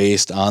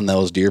based on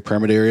those deer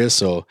permit areas.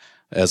 So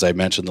as I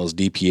mentioned, those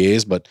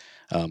DPAs, but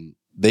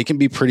they can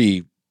be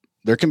pretty.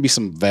 There can be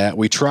some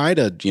we try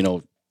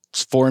to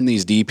form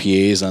these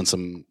DPAs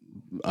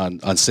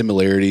on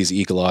similarities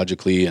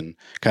ecologically and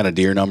kind of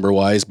deer number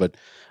wise, but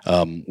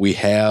we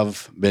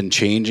have been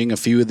changing a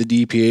few of the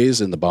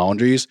DPAs and the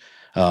boundaries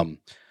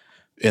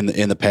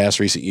in the past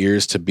recent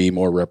years to be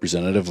more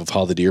representative of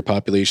how the deer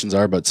populations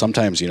are. But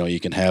sometimes you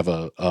can have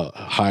a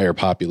higher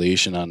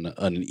population on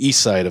an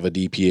east side of a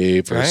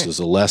DPA versus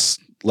a less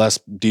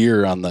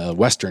deer on the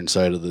western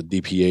side of the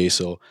DPA.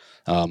 So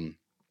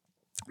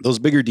those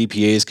bigger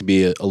DPAs can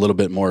be a little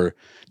bit more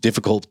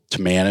difficult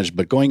to manage,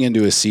 but going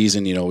into a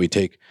season, we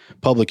take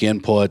public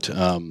input.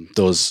 The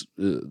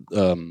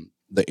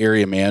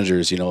area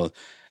managers,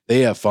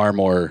 they have far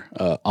more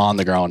on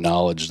the ground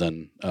knowledge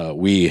than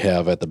we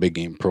have at the big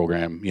game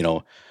program.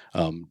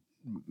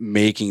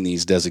 Making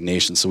these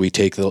designations. So we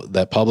take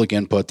that public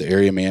input, the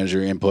area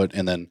manager input,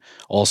 and then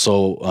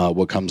also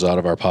what comes out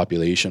of our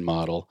population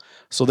model.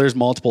 So there's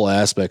multiple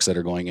aspects that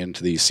are going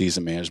into these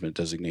season management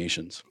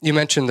designations. You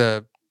mentioned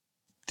the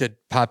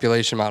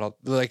population model.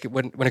 Like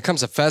when it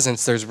comes to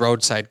pheasants, there's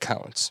roadside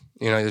counts.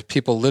 There's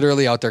people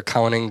literally out there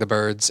counting the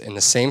birds in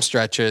the same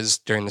stretches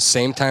during the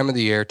same time of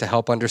the year to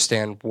help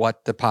understand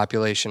what the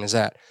population is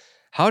at.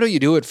 How do you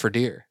do it for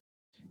deer?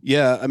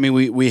 Yeah, I mean,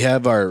 we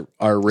have our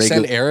regular.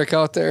 Send Eric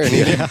out there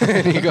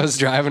and he goes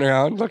driving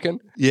around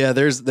looking. Yeah,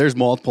 there's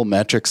multiple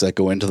metrics that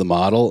go into the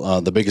model.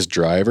 The biggest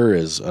driver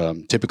is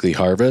typically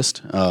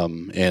harvest,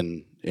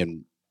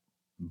 and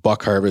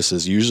buck harvest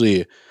is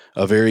usually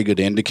a very good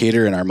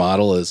indicator. And our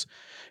model is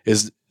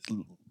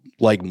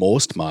like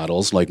most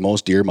models, like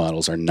most deer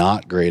models, are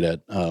not great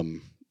at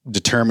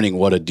determining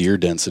what a deer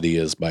density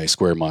is by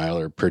square mile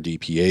or per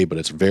DPA, but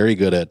it's very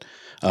good at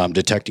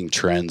detecting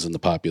trends in the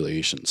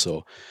population.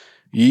 So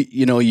you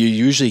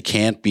usually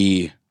can't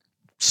be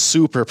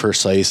super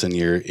precise in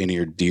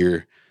your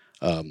deer.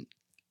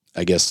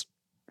 I guess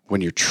when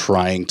you're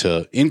trying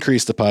to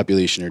increase the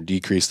population or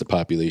decrease the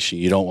population,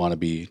 you don't want to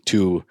be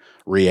too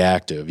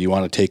reactive. You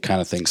want to take kind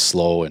of things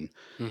slow, and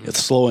it's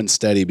slow and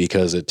steady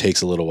because it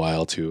takes a little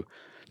while to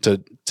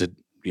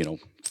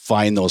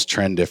find those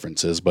trend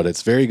differences, but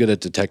it's very good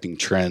at detecting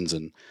trends,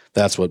 and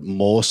that's what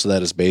most of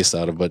that is based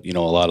out of. But a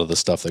lot of the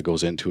stuff that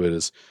goes into it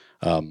is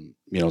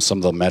some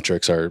of the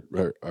metrics are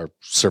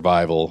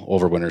survival,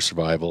 overwinter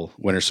survival,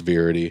 winter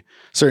severity,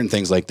 certain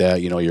things like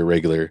that.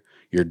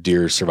 Your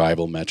deer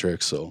survival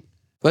metrics. So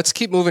let's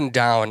keep moving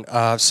down.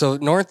 So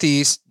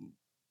Northeast,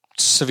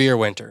 severe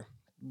winter.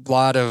 A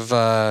lot of,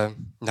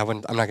 I'm not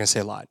going to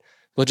say a lot.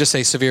 We'll just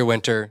say severe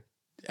winter.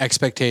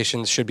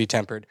 Expectations should be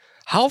tempered.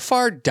 How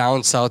far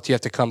down south do you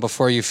have to come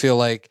before you feel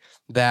like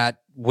that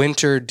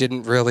winter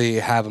didn't really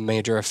have a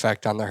major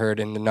effect on the herd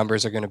and the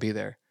numbers are going to be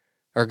there,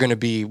 are going to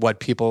be what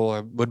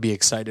people would be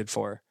excited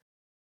for?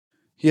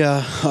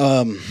 Yeah.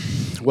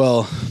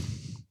 Well,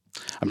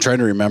 I'm trying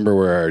to remember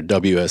where our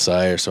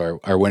WSI, or so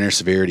our winter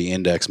severity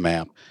index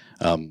map,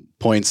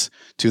 points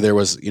to. There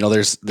was,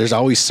 there's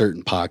always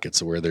certain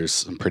pockets where there's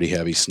some pretty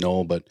heavy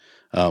snow, but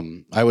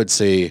I would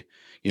say,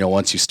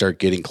 once you start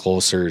getting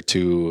closer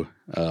to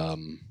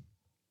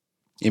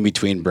in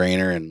between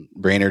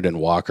Brainerd and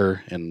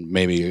Walker, and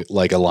maybe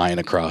like a line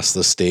across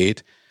the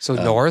state. So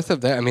north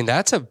of that, I mean,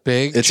 that's a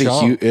big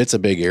chunk. It's a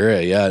big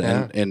area,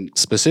 yeah. And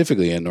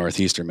specifically in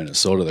northeastern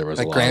Minnesota, there was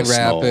like a lot Grand of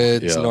snow.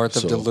 Rapids, north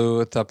of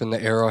Duluth, up in the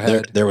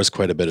Arrowhead. There was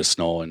quite a bit of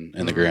snow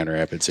in the Grand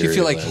Rapids area. Do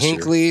you feel like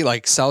Hinckley,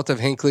 like south of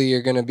Hinckley,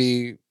 you're going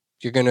to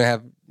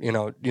have, you're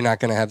not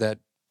going to have that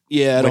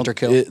winter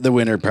kill? The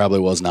winter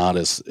probably was not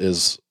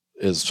as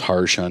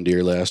harsh on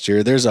deer last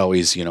year. There's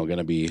always, going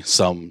to be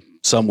some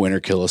winter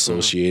kill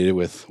associated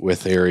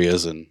with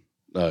areas, and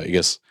I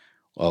guess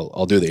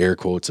I'll do the air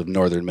quotes of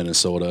northern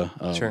Minnesota.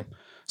 Sure.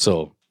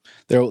 So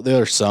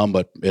there are some,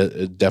 but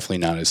it definitely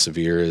not as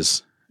severe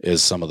as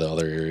some of the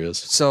other areas.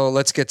 So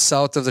let's get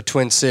south of the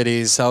Twin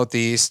Cities,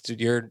 southeast,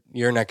 your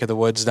neck of the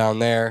woods down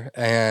there,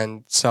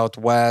 and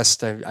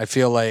southwest. I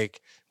feel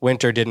like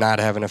winter did not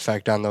have an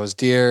effect on those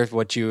deer.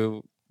 What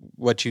you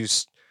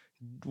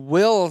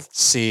will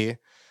see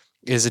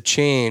is a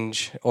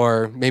change,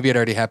 or maybe it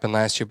already happened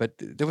last year, but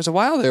there was a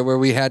while there where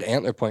we had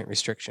antler point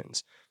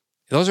restrictions.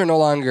 Those are no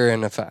longer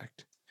in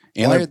effect.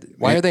 Why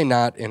are they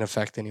not in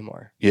effect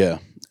anymore? Yeah.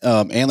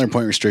 Antler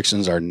point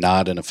restrictions are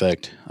not in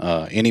effect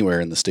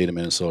anywhere in the state of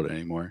Minnesota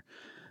anymore.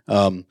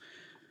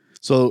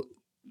 So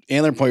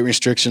antler point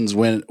restrictions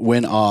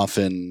went off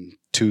in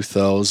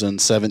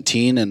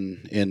 2017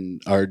 and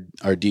in our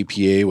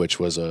DPA, which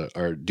was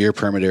our deer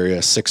permit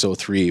area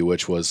 603,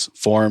 which was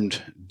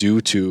formed due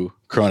to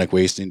chronic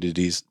wasting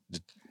disease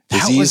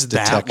was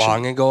detection. That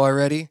long ago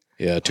already?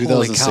 Yeah,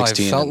 2016. Holy cow, I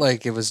felt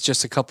like it was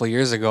just a couple of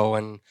years ago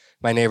when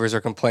my neighbors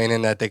were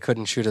complaining that they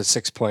couldn't shoot a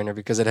 6-pointer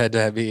because it had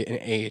to be an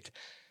 8.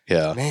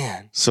 Yeah.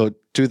 Man. So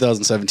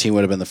 2017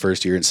 would have been the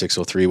first year in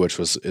 603, which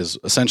is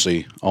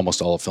essentially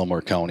almost all of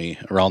Fillmore County.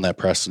 Around that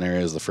Preston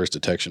area is the first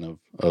detection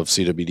of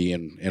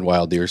CWD and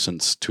wild deer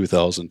since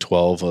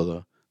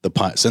 2012,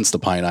 since the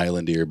Pine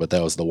Island deer, but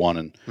that was the one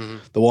and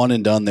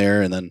done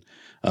there. And then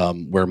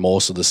where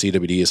most of the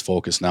CWD is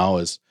focused now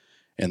is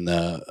in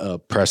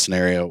the Preston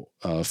area,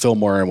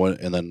 Fillmore,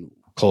 and then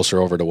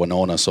closer over to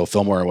Winona. So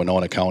Fillmore and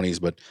Winona counties,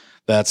 but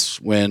that's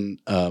when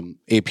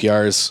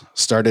APRs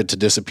started to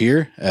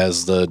disappear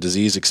as the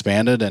disease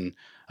expanded, and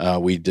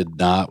we did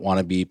not want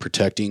to be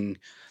protecting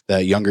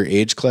that younger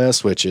age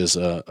class, which is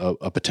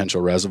a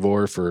potential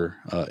reservoir for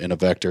and a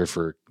vector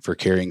for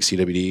carrying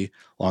CWD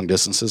long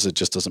distances. It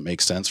just doesn't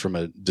make sense from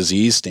a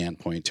disease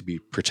standpoint to be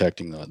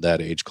protecting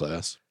that age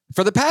class.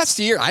 For the past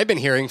year, I've been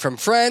hearing from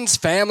friends,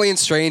 family, and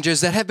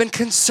strangers that have been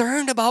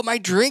concerned about my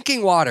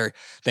drinking water,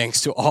 thanks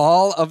to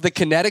all of the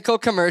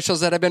Kinetico commercials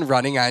that have been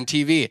running on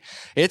TV.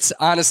 It's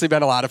honestly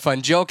been a lot of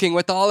fun joking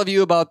with all of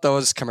you about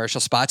those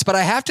commercial spots, but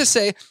I have to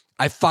say,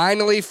 I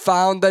finally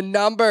found the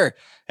number,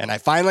 and I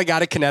finally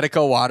got a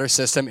Kinetico water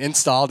system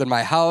installed in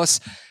my house.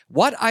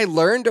 What I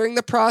learned during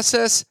the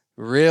process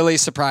really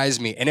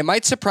surprised me, and it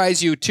might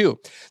surprise you too.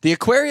 The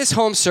Aquarius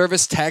Home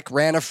Service tech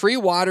ran a free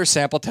water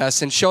sample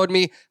test and showed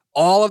me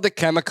all of the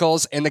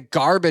chemicals and the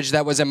garbage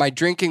that was in my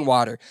drinking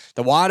water.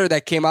 The water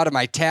that came out of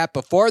my tap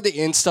before the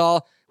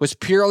install was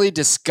purely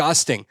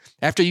disgusting.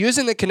 After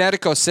using the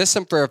Kinetico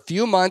system for a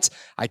few months,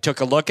 I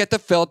took a look at the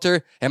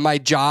filter and my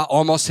jaw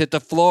almost hit the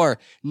floor.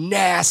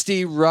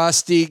 Nasty,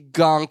 rusty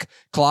gunk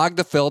clogged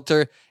the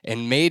filter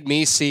and made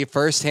me see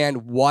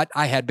firsthand what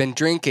I had been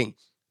drinking.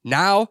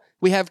 Now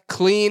we have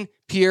clean,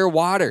 pure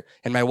water,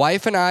 and my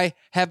wife and I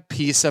have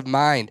peace of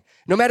mind.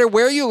 No matter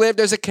where you live,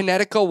 there's a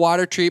Kinetico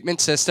water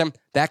treatment system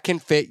that can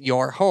fit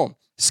your home.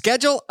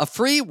 Schedule a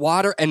free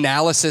water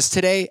analysis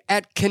today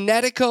at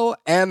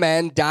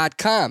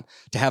KineticoMN.com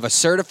to have a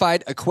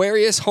certified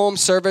Aquarius Home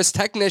Service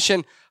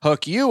technician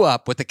hook you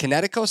up with the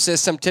Kinetico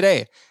system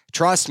today.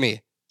 Trust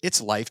me, it's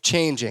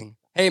life-changing.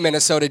 Hey,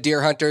 Minnesota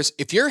deer hunters,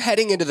 if you're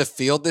heading into the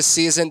field this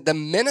season, the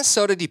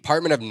Minnesota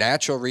Department of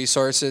Natural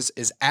Resources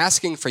is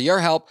asking for your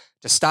help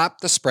to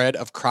stop the spread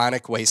of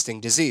chronic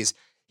wasting disease.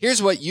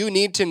 Here's what you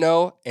need to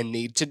know and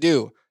need to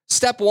do.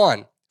 Step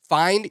 1,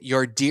 find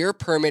your deer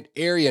permit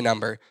area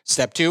number.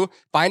 Step 2,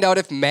 find out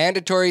if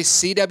mandatory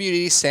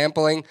CWD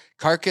sampling,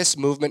 carcass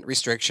movement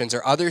restrictions,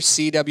 or other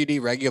CWD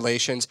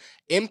regulations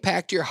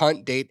impact your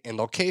hunt date and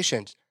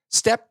locations.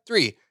 Step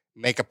 3,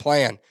 make a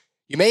plan.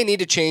 You may need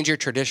to change your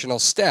traditional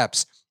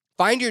steps.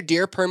 Find your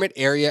deer permit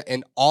area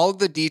and all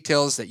the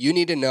details that you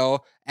need to know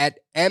at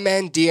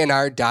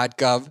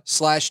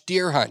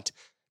mndnr.gov/deerhunt.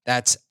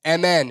 That's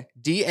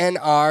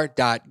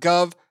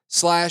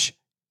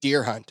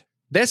mndnr.gov/deerhunt.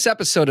 This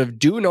episode of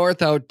Due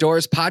North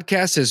Outdoors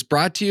podcast is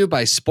brought to you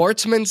by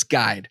Sportsman's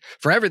Guide.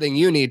 For everything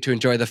you need to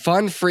enjoy the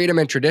fun, freedom,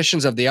 and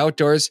traditions of the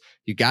outdoors,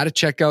 you got to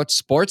check out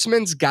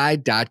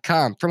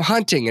sportsmansguide.com. From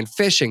hunting and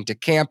fishing to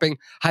camping,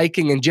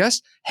 hiking, and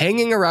just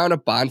hanging around a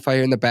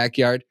bonfire in the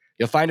backyard,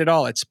 you'll find it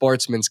all at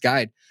Sportsman's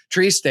Guide.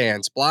 Tree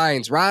stands,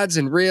 blinds, rods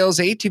and reels,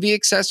 ATV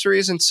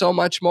accessories, and so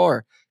much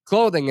more.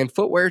 Clothing and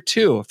footwear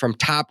too, from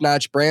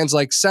top-notch brands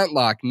like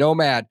ScentLock,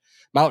 Nomad,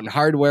 Mountain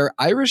Hardware,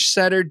 Irish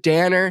Setter,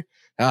 Danner.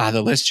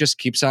 The list just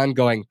keeps on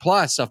going.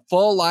 Plus, a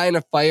full line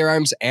of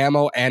firearms,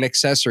 ammo, and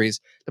accessories.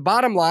 The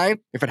bottom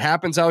line, if it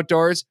happens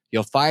outdoors,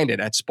 you'll find it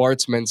at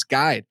Sportsman's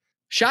Guide.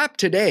 Shop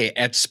today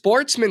at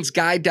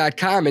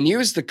sportsmansguide.com and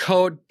use the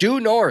code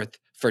DUENORTH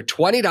for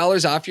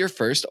 $20 off your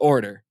first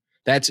order.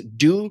 That's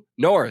Due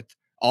North,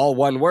 all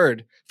one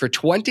word, for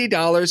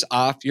 $20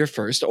 off your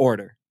first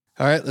order.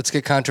 All right, let's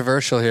get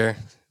controversial here.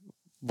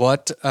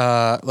 Let's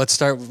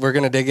start. We're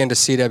going to dig into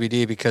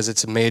CWD because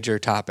it's a major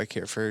topic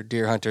here for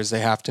deer hunters. They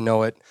have to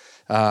know it.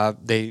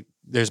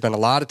 There's been a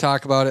lot of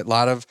talk about it, a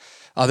lot of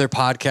other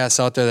podcasts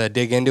out there that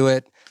dig into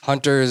it.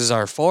 Hunters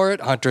are for it.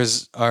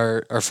 Hunters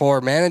are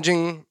for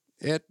managing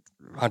it.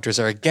 Hunters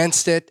are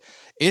against it.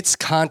 It's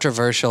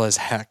controversial as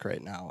heck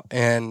right now.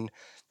 And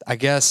I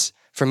guess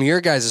from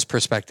your guys'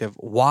 perspective,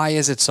 why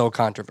is it so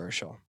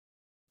controversial?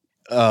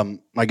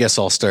 I guess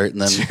I'll start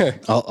and then Sure.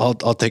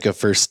 I'll take a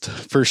first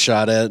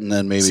shot at it and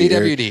then maybe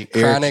CWD,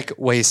 chronic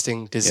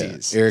wasting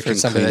disease. Eric for can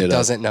somebody clean that it up.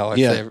 doesn't know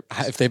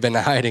if they've been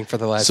hiding for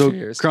the last So few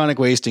years. chronic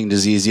wasting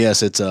disease,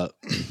 yes, it's a.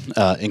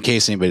 In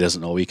case anybody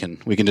doesn't know, we can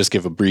just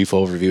give a brief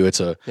overview.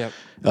 It's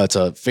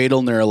a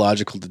fatal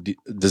neurological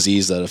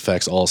disease that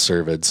affects all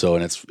cervids. So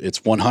and it's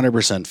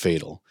 100%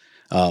 fatal.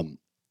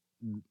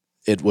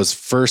 It was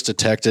first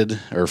detected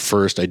or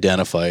first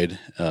identified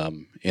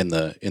in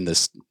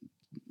this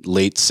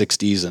late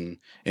 60s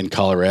in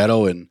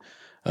Colorado, and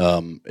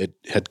it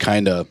had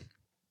kind of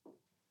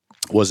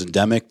was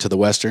endemic to the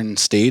western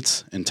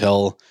states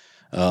until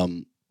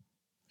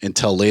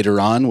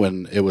later on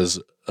when it was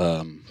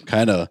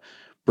kind of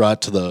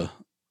brought to the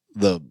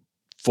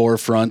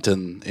forefront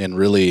and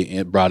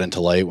really brought into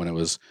light when it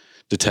was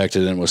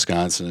detected in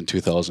Wisconsin in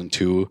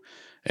 2002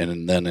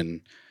 and then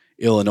in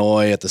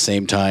Illinois at the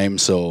same time.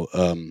 So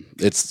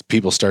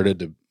people started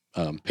to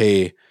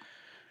pay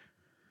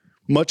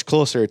much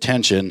closer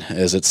attention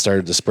as it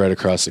started to spread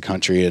across the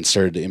country and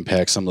started to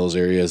impact some of those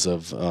areas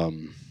of,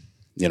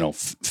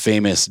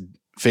 famous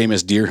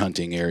deer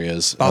hunting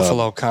areas.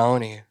 Buffalo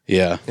County.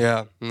 Yeah.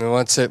 Yeah. I mean,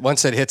 once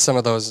it hits some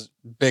of those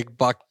big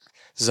buck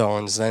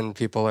zones, then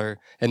people are,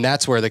 and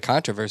that's where the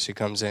controversy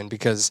comes in,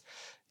 because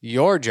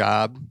your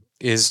job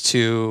is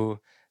to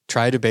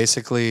try to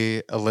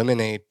basically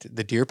eliminate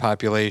the deer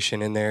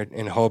population in there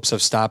in hopes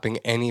of stopping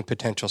any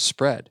potential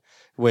spread,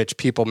 which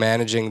people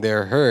managing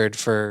their herd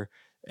for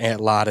a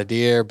lot of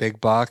deer, big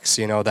bucks,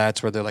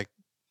 that's where they're like,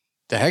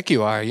 the heck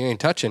you are, you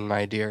ain't touching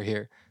my deer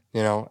here,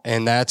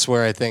 and that's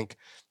where I think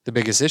the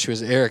biggest issue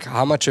is. Eric,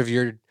 how much of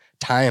your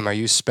time are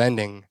you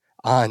spending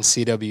on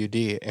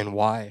CWD and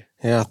why?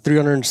 Yeah,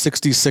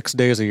 366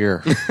 days a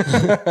year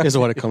is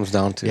what it comes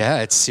down to. Yeah,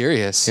 it's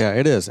serious. Yeah,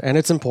 it is. And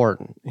it's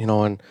important,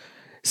 and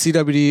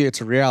CWD, it's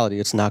a reality.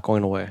 It's not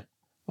going away.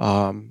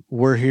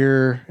 We're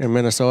here in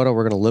Minnesota.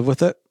 We're going to live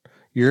with it.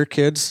 Your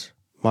kids,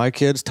 my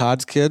kids,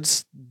 Todd's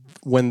kids,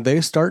 when they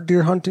start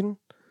deer hunting,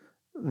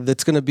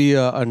 that's going to be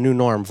a new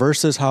norm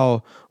versus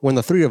how when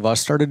the three of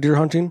us started deer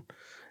hunting,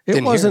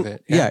 it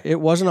wasn't. It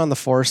wasn't on the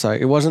foresight.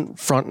 It wasn't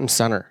front and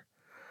center.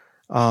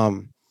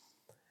 And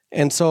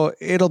so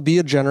it'll be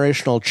a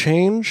generational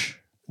change.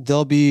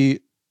 There'll be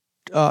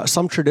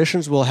some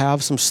traditions will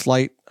have some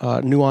slight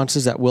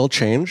nuances that will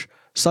change,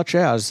 such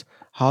as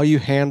how you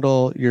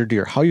handle your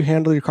deer, how you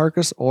handle your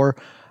carcass, or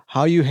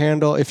how you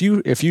handle if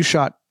you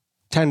shot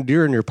 10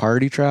 deer in your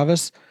party,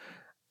 Travis,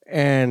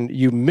 and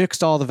you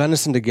mixed all the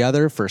venison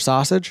together for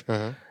sausage,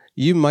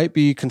 you might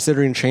be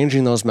considering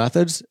changing those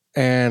methods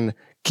and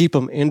keep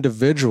them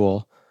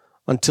individual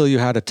until you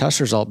had a test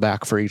result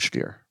back for each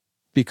deer.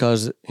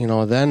 Because,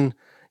 then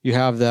you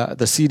have the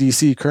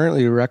CDC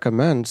currently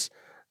recommends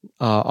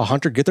a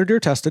hunter get their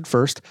deer tested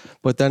first,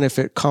 but then if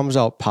it comes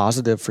out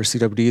positive for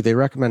CWD, they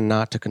recommend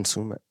not to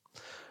consume it.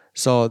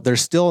 So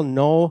there's still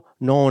no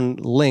known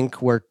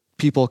link where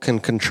people can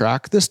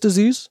contract this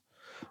disease.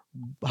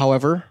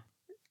 However,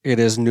 it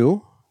is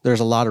new. There's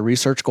a lot of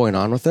research going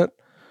on with it.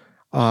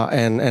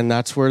 And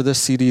that's where the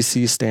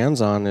CDC stands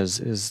on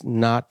is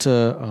not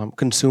to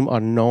consume a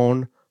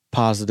known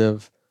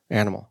positive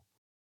animal.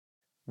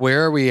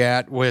 Where are we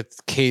at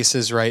with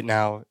cases right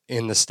now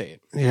in the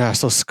state? Yeah,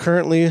 so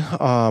currently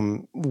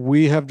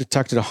we have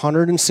detected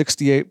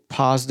 168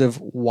 positive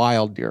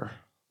wild deer.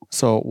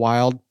 So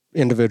wild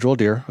individual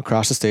deer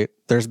across the state.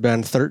 There's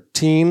been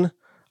 13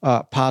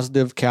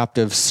 positive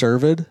captive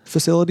cervid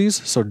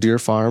facilities, so deer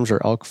farms or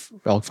elk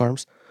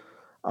farms.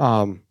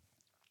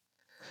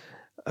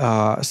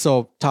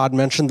 So Todd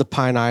mentioned the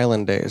Pine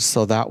Island days.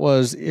 So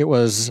it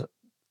was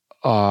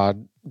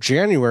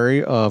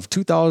January of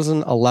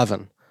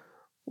 2011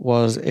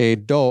 was a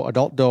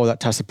adult doe that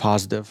tested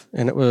positive,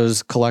 and it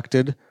was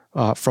collected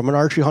from an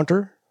archery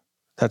hunter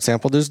that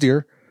sampled his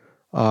deer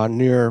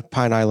near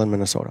Pine Island,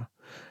 Minnesota.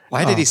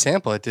 Why did he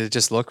sample it? Did it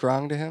just look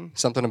wrong to him?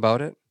 Something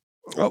about it?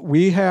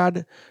 We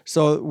had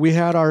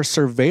our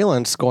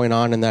surveillance going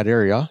on in that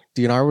area.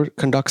 DNR would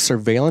conduct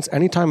surveillance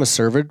anytime a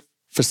cervid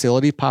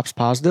facility pops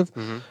positive.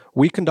 Mm-hmm.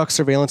 We conduct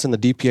surveillance in the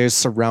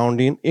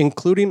DPAs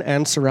including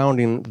and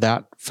surrounding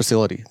that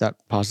facility, that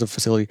positive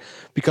facility,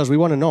 because we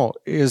want to know,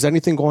 is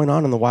anything going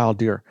on in the wild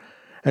deer?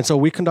 And so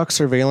we conduct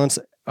surveillance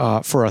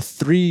for a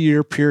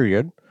 3-year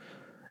period.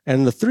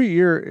 And the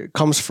 3-year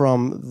comes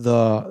from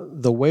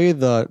the way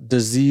the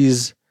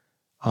disease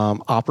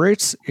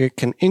operates. It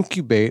can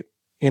incubate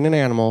in an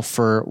animal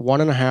for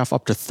 1.5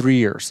 up to 3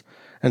 years.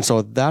 And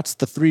so that's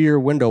the 3-year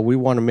window we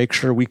want to make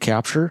sure we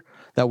capture,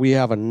 that we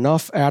have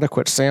enough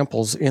adequate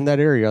samples in that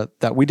area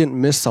that we didn't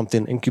miss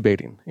something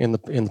incubating in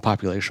the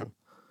population.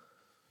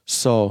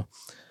 So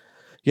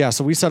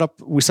so we set up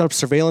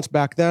surveillance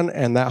back then,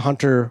 and that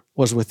hunter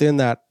was within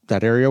that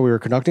area we were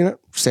conducting it,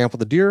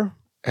 sampled the deer,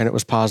 and it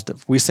was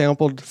positive. We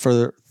sampled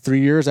for 3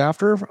 years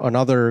after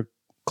another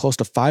close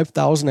to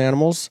 5,000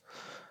 animals,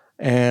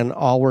 and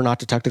all were not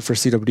detected for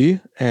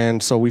CWD.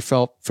 And so we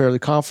felt fairly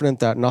confident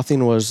that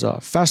nothing was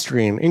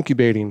festering,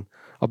 incubating,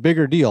 a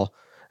bigger deal.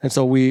 And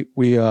so we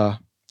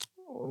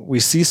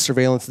ceased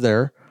surveillance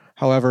there.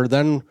 However,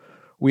 then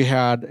we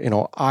had,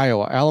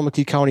 Iowa,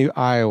 Alameda County,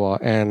 Iowa,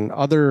 and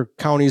other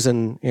counties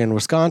in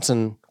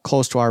Wisconsin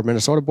close to our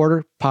Minnesota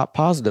border pop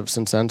positive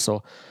since then.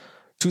 So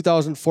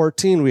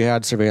 2014, we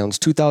had surveillance.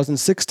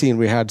 2016,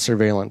 we had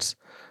surveillance.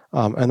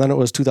 And then it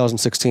was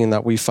 2016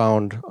 that we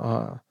found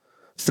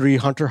 3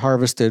 hunter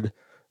harvested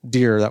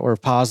deer that were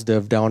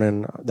positive down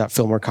in that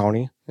Fillmore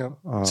County. Yep.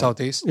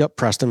 Southeast. Yep.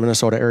 Preston,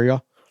 Minnesota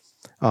area.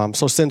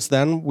 So since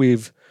then we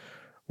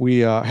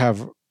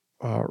have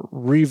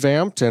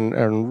revamped and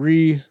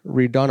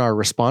redone our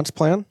response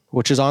plan,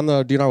 which is on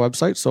the DNR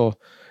website. So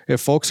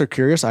if folks are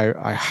curious,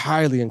 I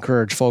highly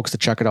encourage folks to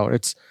check it out.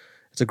 It's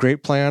a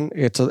great plan.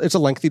 It's a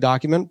lengthy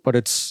document, but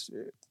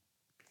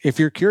if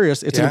you're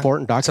curious, it's an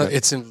important document. So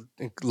it's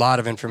a lot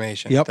of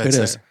information. Yep, it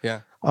is.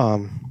 Yeah.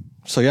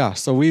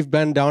 So we've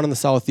been down in the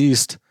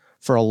Southeast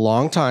for a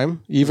long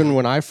time. Even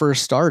when I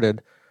first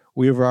started,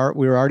 we were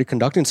already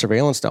conducting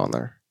surveillance down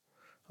there.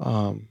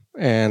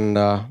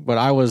 But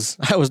I was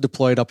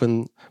deployed up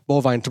in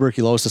bovine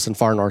tuberculosis in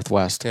far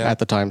northwest at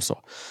the time. So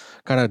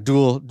kind of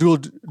dual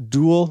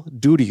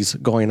duties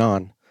going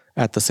on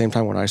at the same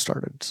time when I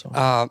started.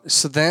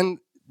 So then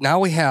now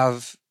we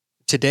have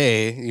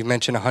today, you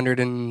mentioned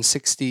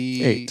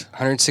 168,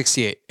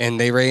 and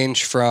they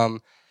range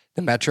from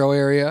the metro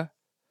area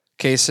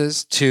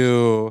cases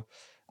to,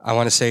 I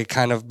want to say,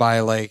 kind of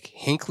by like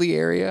Hinckley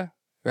area,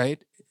 right?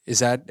 Is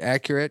that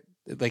accurate?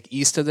 Like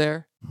east of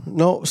there?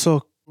 No.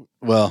 So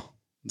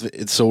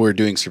we're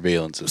doing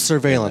surveillance.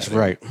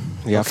 Right.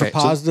 Yeah. Okay.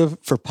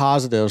 For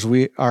positives,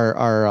 we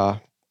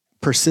are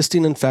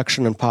persisting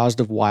infection in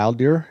positive wild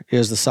deer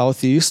is the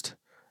Southeast.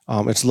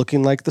 It's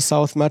looking like the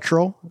South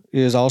Metro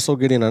is also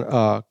getting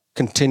a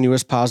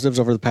continuous positives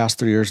over the past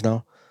 3 years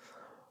now.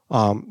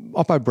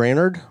 Up by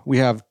Brainerd, we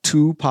have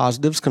 2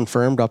 positives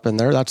confirmed up in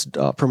there. That's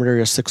permit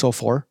area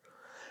 604.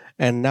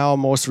 And now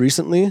most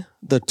recently,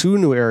 the 2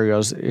 new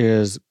areas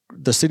is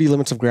the city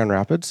limits of Grand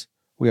Rapids.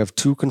 We have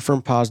 2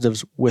 confirmed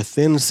positives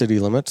within city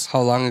limits.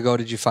 How long ago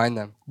did you find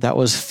them? That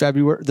was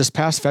February. This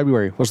past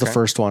February was the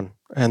first one.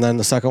 And then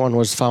the second one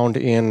was found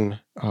in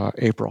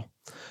April.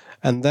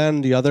 And then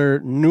the other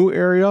new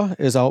area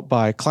is out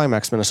by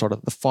Climax, Minnesota,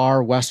 the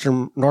far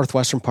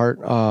northwestern part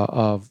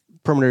of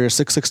permit area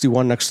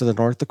 661 next to the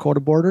North Dakota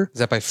border. Is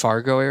that by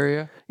Fargo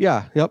area?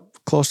 Yeah. Yep.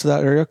 Close to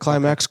that area.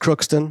 Climax,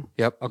 Crookston.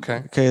 Yep.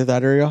 Okay. Okay.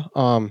 That area.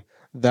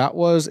 That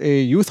was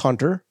a youth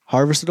hunter,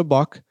 harvested a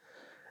buck,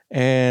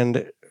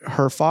 and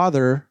her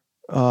father,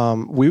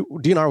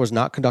 DNR was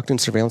not conducting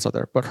surveillance out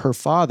there, but her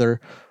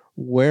father,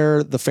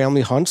 where the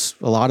family hunts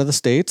a lot of the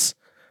states,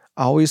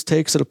 always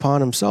takes it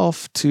upon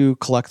himself to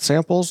collect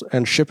samples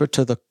and ship it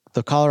to the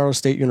Colorado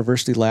State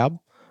University lab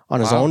on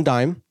his own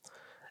dime,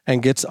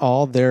 and gets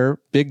all their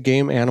big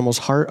game animals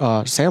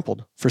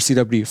sampled for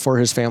CWD for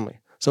his family.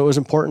 So it was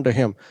important to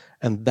him.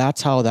 And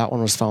that's how that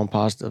one was found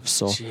positive.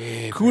 So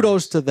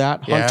kudos to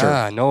that hunter.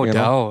 Yeah, no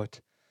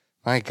doubt.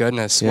 My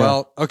goodness. Yeah.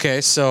 Well,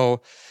 okay.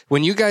 So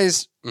when you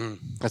guys,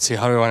 let's see,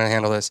 how do I want to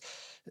handle this?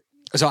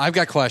 So I've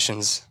got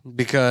questions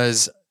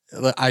because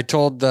I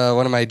told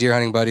one of my deer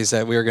hunting buddies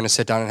that we were going to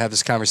sit down and have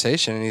this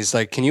conversation. And he's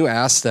like, can you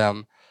ask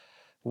them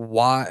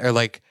why, or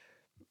like,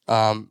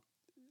 do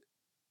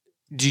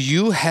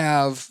you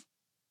have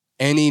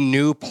any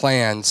new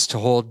plans to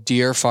hold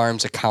deer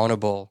farms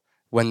accountable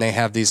when they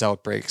have these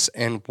outbreaks?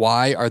 And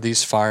why are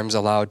these farms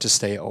allowed to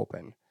stay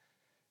open?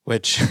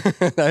 Which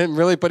I'm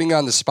really putting you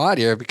on the spot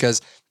here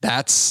because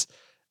that's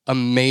a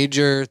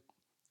major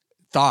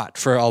thought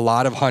for a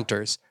lot of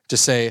hunters to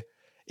say,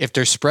 if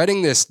they're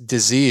spreading this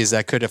disease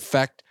that could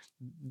affect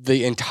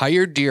the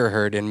entire deer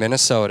herd in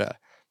Minnesota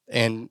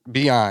and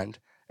beyond,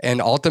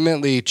 and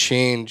ultimately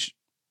change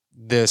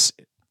this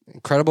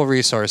incredible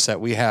resource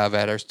that we have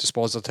at our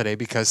disposal today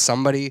because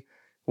somebody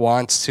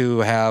wants to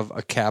have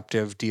a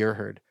captive deer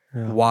herd.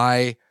 Yeah.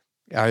 Why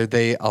are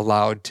they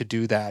allowed to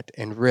do that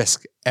and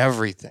risk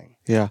everything?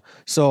 Yeah.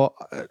 So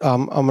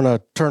I'm going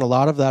to turn a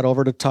lot of that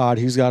over to Todd.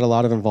 He's got a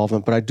lot of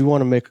involvement, but I do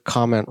want to make a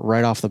comment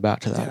right off the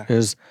bat to that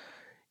is,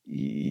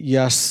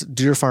 yes,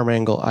 deer farm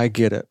angle, I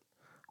get it.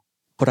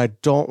 But I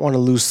don't want to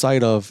lose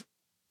sight of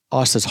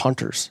us as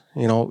hunters.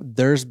 You know,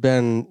 there's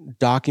been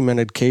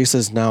documented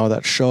cases now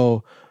that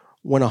show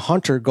when a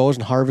hunter goes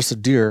and harvests a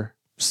deer,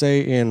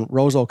 say in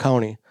Roseau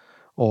County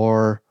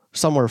or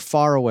somewhere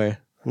far away,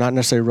 not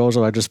necessarily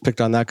Roseau, I just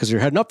picked on that because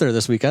you're heading up there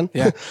this weekend.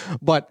 Yeah.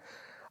 But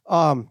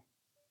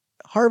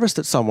harvest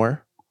it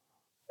somewhere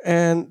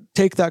and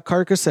take that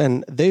carcass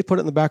and they put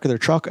it in the back of their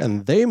truck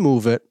and they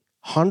move it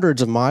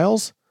hundreds of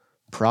miles,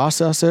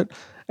 process it,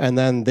 and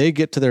then they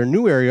get to their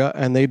new area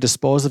and they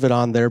dispose of it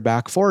on their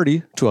back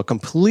 40 to a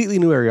completely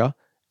new area.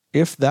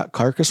 If that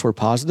carcass were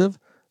positive,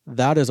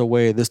 that is a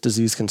way this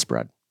disease can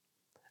spread.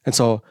 And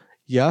so,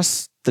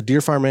 yes, the deer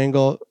farm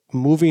angle,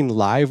 moving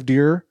live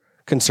deer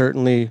can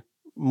certainly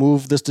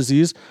move this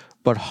disease,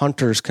 but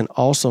hunters can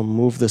also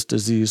move this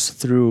disease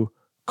through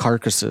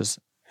carcasses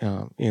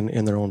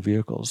in their own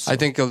vehicles. So. I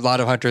think a lot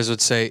of hunters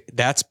would say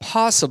that's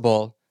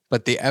possible,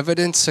 but the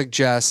evidence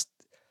suggests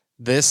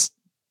this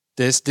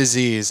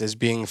disease is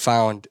being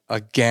found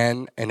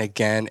again and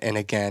again and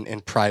again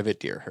in private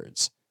deer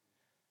herds.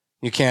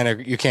 You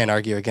can't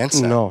argue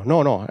against that.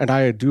 No. And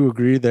I do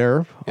agree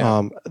there.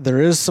 Yeah. There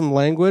is some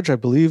language, I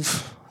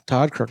believe,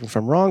 Todd, correct me if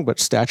I'm wrong,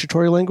 but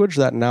statutory language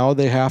that now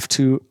they have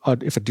to,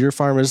 if a deer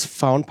farm is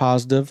found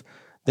positive,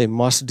 they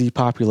must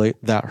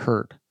depopulate that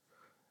herd.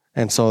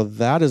 And so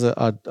that is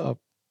a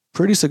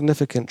pretty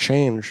significant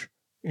change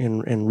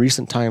in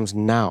recent times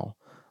now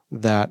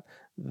that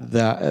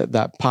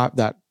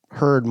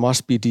herd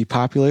must be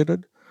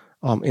depopulated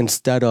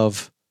instead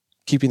of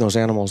keeping those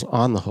animals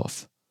on the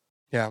hoof.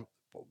 Yeah.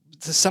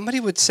 Somebody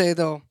would say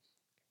though,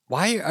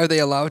 why are they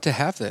allowed to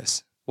have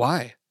this?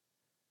 Why?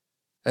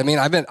 I mean,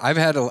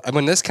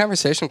 when this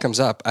conversation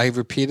comes up, I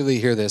repeatedly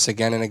hear this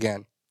again and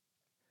again.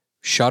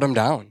 Shut them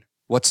down.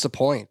 What's the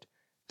point?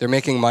 They're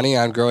making money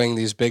on growing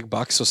these big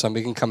bucks so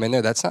somebody can come in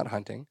there. That's not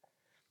hunting.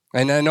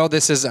 And I know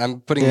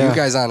I'm putting you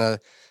guys on I'm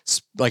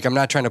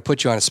not trying to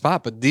put you on a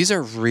spot, but these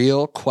are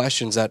real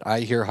questions that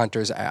I hear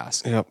hunters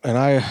ask. Yep. And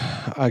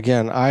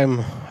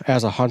I'm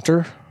as a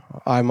hunter,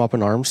 I'm up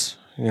in arms.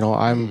 You know,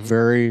 I'm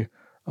very,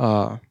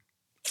 I'm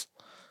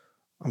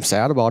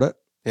sad about it.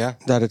 Yeah.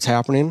 That it's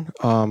happening.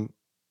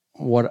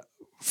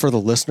 For the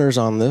listeners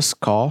on this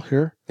call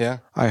here,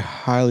 I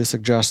highly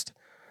suggest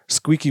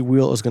squeaky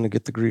wheel is going to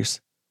get the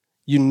grease.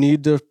 You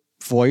need to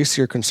voice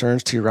your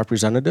concerns to your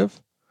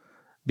representative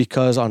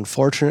because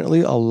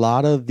unfortunately, a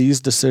lot of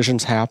these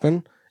decisions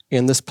happen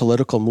in this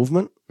political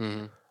movement,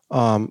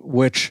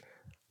 which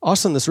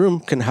us in this room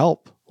can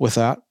help with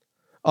that.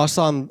 Us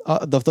on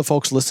the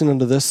folks listening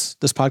to this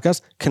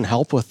podcast can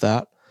help with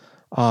that.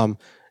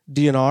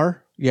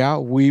 DNR,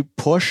 we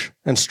push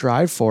and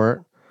strive for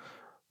it.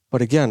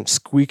 But again,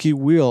 squeaky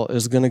wheel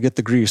is going to get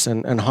the grease.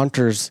 And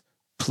hunters,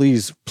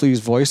 please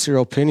voice your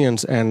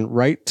opinions and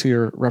write to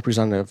your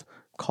representative.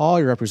 Call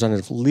your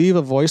representative. Leave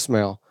a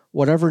voicemail.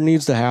 Whatever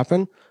needs to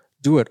happen,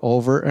 do it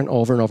over and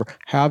over and over.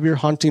 Have your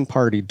hunting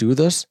party do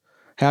this.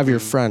 Have your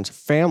friends,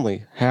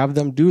 family, have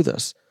them do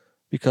this.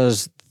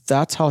 Because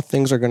that's how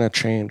things are going to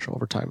change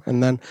over time.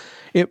 And then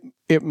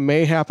it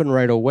may happen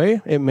right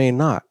away. It may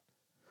not.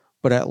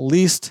 But at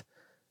least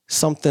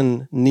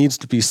something needs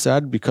to be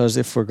said because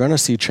if we're going to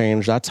see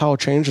change, that's how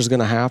change is going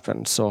to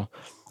happen. So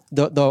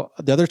the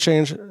other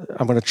change,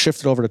 I'm going to shift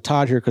it over to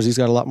Todd here because he's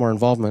got a lot more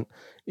involvement,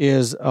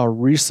 is a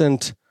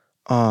recent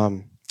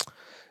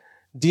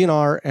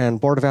DNR and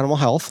Board of Animal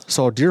Health.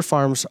 So deer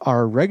farms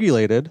are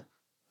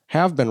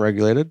have been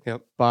regulated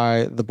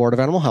by the Board of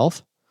Animal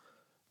Health.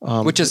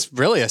 Which is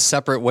really a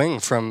separate wing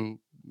from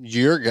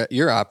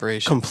your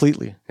operation.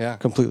 Completely. Yeah.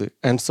 Completely.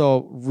 And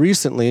so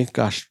recently,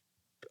 a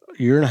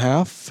year and a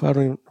half, I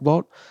don't even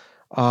know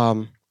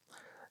about,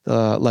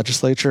 the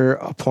legislature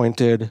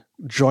appointed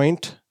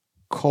joint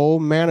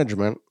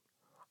co-management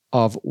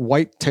of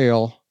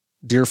whitetail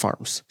deer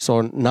farms.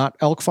 So not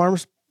elk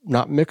farms,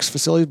 not mixed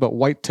facilities, but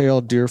whitetail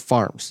deer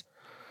farms.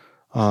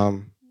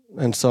 And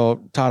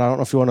so, Todd, I don't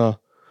know if you want to.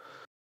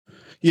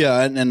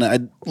 Yeah, and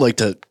I'd like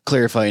to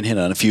clarify and hit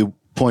on a few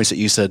points that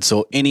you said.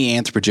 So any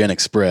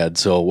anthropogenic spread,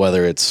 so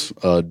whether it's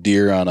a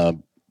deer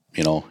on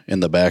in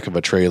the back of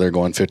a trailer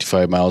going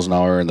 55 miles an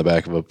hour, in the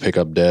back of a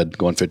pickup dead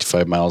going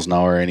 55 miles an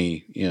hour,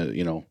 any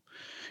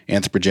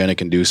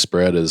anthropogenic induced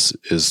spread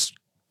is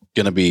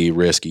going to be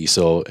risky.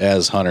 So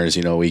as hunters,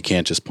 we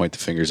can't just point the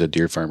fingers at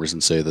deer farmers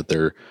and say that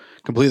they're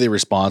completely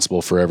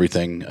responsible for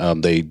everything.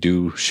 They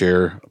do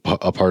share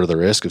a part of the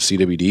risk of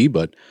CWD,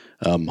 but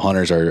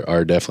hunters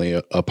are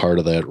definitely a part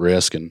of that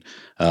risk. And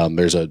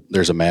there's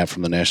a map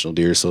from the National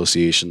Deer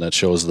Association that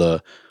shows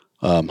the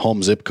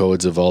home zip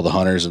codes of all the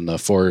hunters in the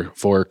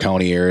four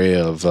county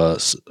area of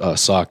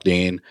Sauk,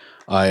 Dane,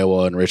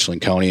 Iowa, and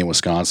Richland County in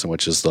Wisconsin,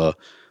 which is the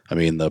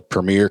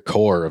premier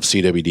core of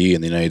CWD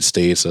in the United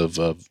States of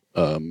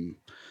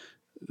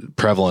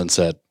prevalence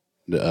at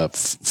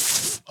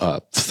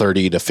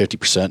 30 to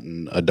 50%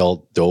 in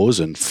adult does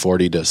and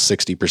 40 to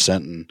 60%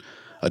 in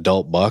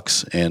adult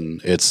bucks,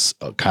 and it's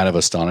kind of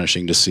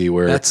astonishing to see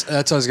where that's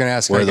what I was going to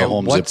ask. Where the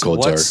home zip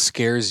codes what are.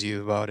 scares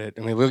you about it?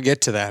 I mean, we'll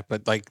get to that,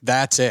 but like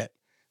that's it.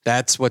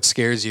 That's what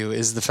scares you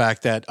is the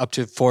fact that up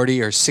to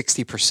 40 or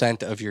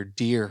 60% of your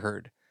deer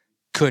herd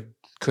could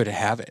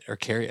have it or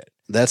carry it.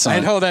 I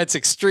know that's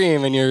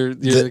extreme, and you're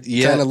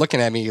kind of looking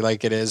at me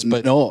like it is,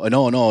 but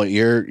no,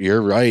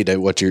 you're right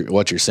at what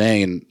you're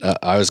saying.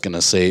 I was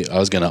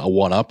gonna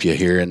one up you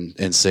here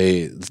and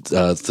say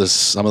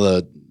some of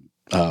the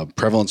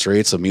prevalence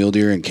rates of mule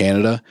deer in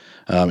Canada,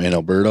 in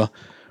Alberta,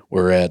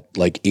 were at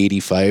like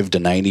 85 to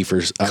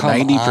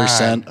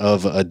 90%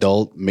 of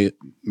adult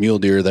mule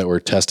deer that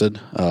were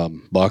tested,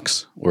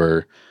 bucks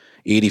were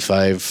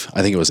 85.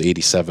 I think it was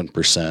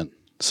 87%.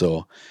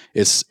 So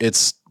it's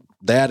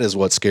that is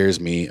what scares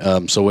me.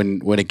 So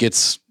when it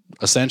gets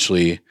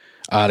essentially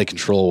out of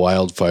control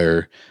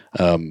wildfire,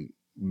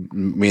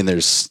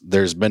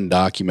 there's been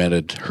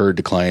documented herd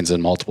declines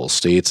in multiple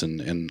states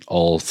and in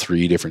all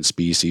three different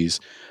species,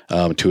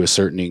 to a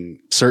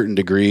certain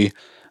degree.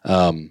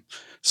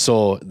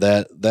 So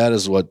that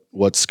is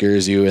what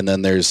scares you. And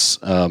then there's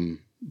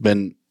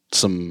been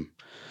some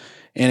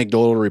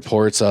anecdotal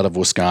reports out of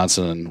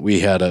Wisconsin, and we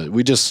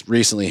just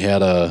recently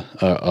had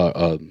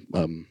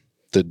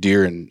the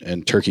deer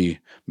and turkey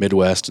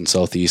Midwest and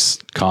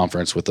Southeast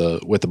conference with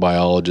the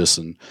biologists,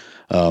 and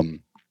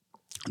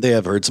they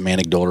have heard some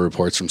anecdotal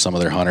reports from some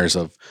of their hunters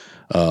of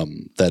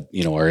that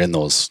are in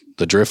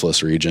the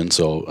driftless region.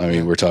 So I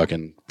mean, we're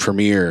talking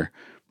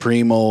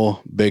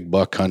primo big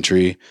buck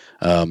country,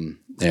 and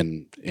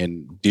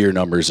deer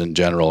numbers in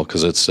general,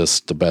 because it's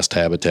just the best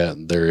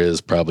habitat there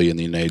is probably in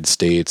the United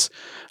States.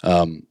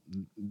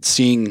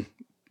 Seeing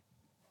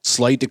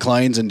slight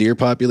declines in deer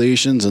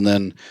populations, and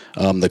then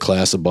the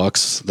class of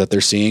bucks that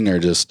they're seeing are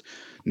just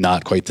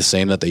not quite the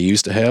same that they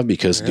used to have,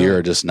 because deer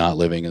are just not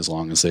living as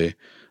long as they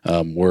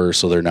were.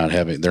 So they're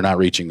not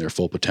reaching their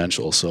full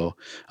potential. So,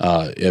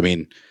 I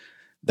mean,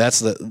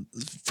 that's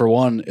for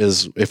one,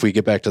 is if we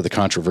get back to the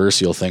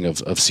controversial thing of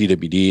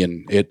CWD,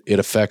 and it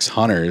affects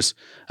hunters,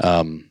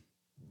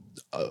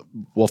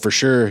 well, for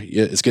sure,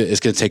 it's going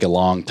to take a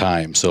long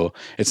time. So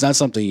it's not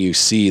something you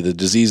see. The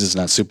disease is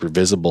not super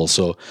visible.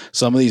 So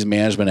some of these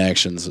management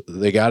actions,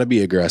 they got to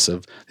be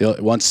aggressive.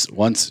 Once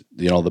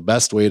the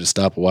best way to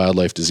stop a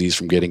wildlife disease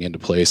from getting into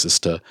place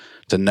is to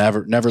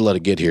never let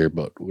it get here.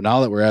 But now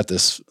that we're at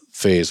this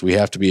phase, we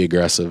have to be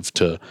aggressive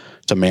to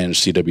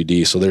manage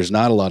CWD. So there's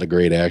not a lot of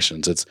great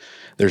actions.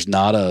 There's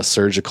not a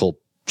surgical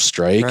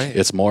strike. Right.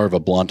 It's more of a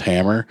blunt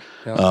hammer.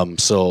 Yep.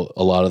 So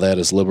a lot of that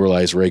is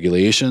liberalized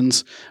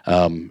regulations,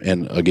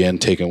 and again,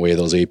 taking away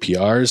those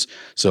APRs.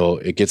 So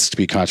it gets to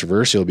be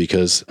controversial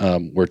because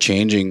we're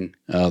changing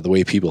the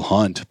way people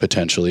hunt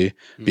potentially,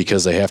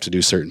 because they have to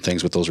do certain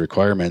things with those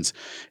requirements.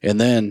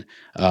 And then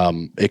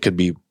it could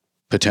be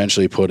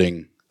potentially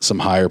putting some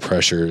higher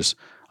pressures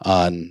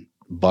on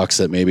bucks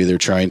that maybe they're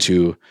trying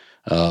to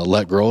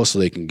let grow so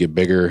they can get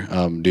bigger.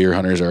 Deer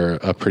hunters are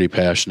a pretty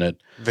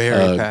passionate,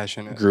 very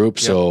passionate group.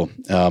 Yep. So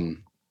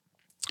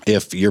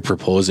if you're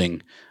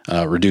proposing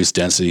reduced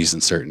densities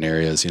in certain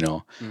areas,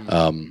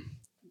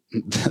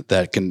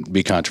 that can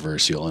be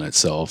controversial in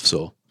itself.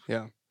 So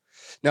yeah,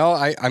 no,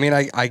 I mean,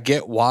 I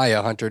get why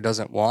a hunter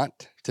doesn't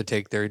want to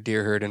take their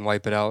deer herd and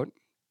wipe it out,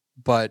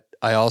 but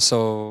I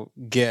also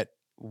get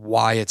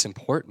why it's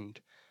important,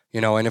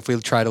 and if we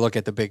try to look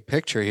at the big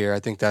picture here, I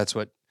think that's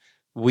what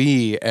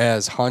we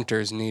as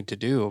hunters need to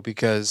do,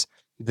 because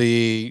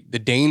the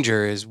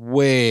danger is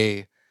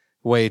way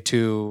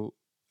too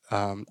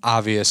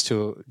obvious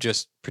to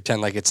just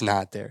pretend like it's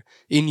not there.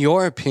 In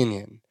your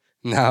opinion,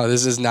 now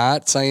this is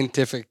not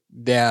scientific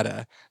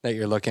data that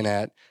you're looking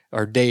at,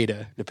 or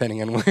data,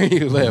 depending on where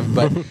you live,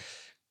 but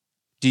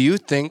do you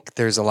think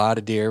there's a lot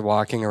of deer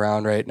walking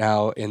around right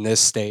now in this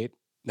state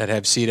that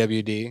have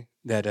CWD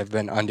that have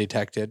been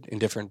undetected in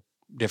different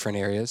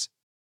areas?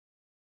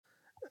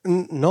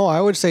 No,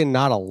 I would say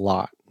not a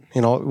lot.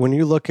 When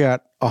you look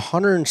at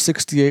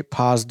 168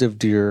 positive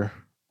deer,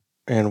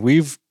 and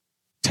we've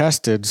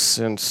tested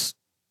since,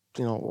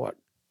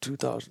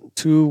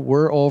 2002,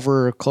 we're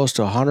over close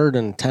to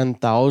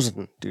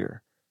 110,000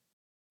 deer.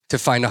 To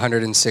find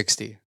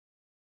 160.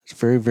 It's a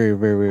very, very,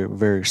 very,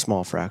 very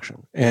small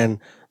fraction. And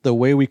the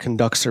way we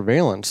conduct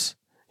surveillance,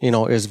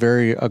 is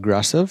very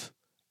aggressive.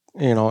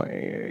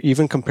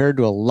 Even compared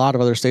to a lot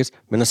of other states,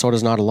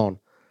 Minnesota's not alone.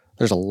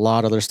 There's a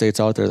lot of other states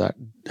out there that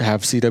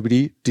have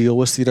CWD, deal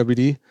with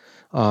CWD.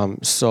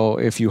 So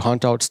if you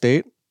hunt out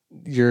state,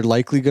 you're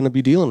likely going to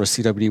be dealing with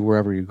CWD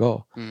wherever you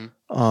go.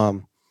 Mm-hmm.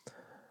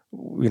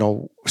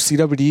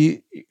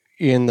 CWD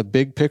in the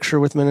big picture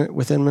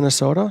within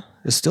Minnesota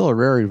is still a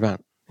rare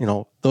event.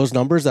 Those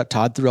numbers that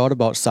Todd threw out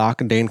about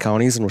Sauk and Dane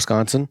counties in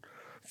Wisconsin,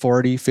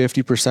 40,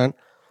 50%.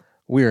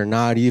 We are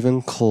not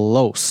even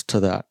close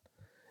to that.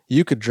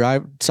 You could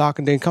drive Sauk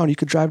and Dane County, you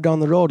could drive down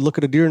the road, look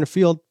at a deer in the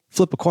field,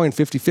 flip a coin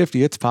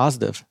 50-50. It's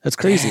positive. That's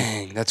crazy.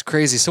 Dang, that's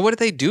crazy. So what do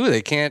they do?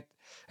 They can't,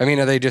 I mean,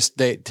 are they just,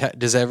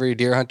 does every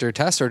deer hunter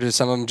test, or do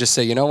some of them just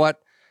say, you know what?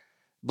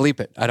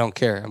 Bleep it. I don't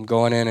care. I'm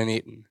going in and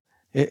eating.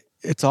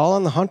 It's all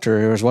on the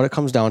hunter is what it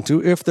comes down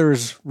to. If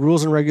there's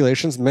rules and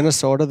regulations,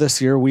 Minnesota this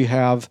year, we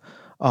have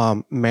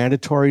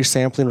mandatory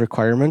sampling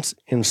requirements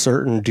in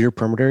certain deer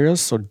permit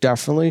areas. So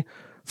definitely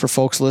for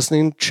folks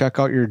listening, check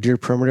out your deer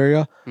permit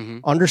area.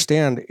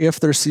 Understand if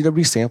there's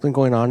CWD sampling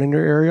going on in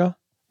your area,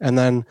 and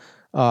then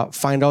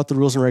find out the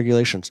rules and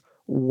regulations.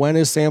 When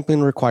is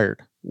sampling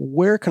required?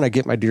 Where can I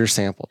get my deer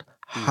sampled?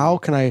 How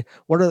can I,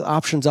 what are the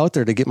options out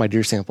there to get my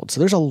deer sampled? So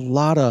there's a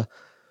lot of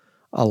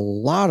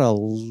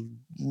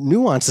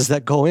nuances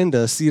that go into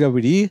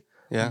CWD,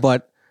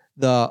 but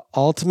the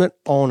ultimate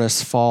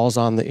onus falls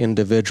on the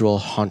individual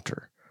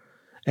hunter.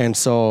 And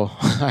so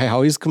I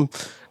always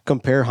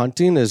compare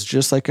hunting as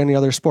just like any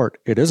other sport.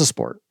 It is a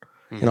sport.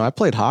 You know, I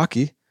played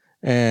hockey,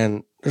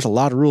 and there's a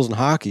lot of rules in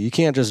hockey. You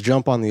can't just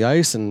jump on the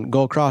ice and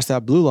go across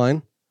that blue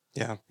line.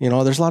 Yeah. You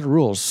know, there's a lot of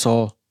rules.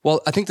 So, well,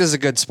 I think this is a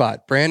good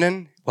spot.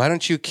 Brandon, why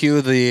don't you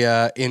cue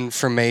the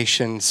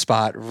information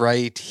spot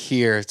right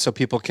here so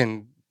people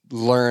can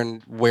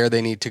learn where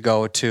they need to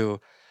go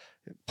to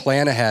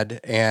plan ahead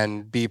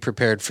and be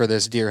prepared for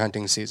this deer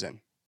hunting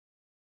season.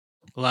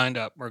 Lined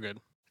up. We're good.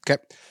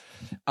 Okay.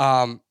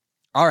 All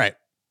right.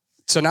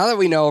 So now that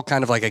we know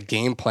kind of like a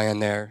game plan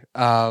there,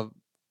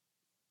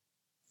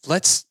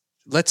 let's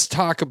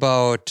talk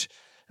about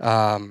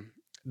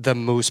the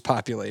moose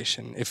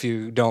population, if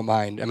you don't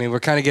mind. I mean, we're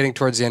kind of getting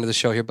towards the end of the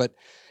show here, but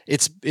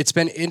it's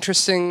been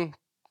interesting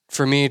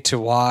for me to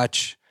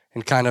watch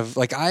and kind of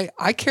like,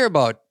 I care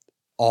about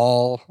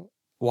all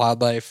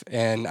wildlife,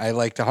 and I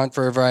like to hunt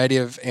for a variety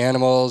of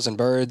animals and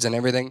birds and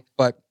everything.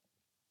 But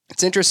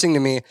it's interesting to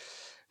me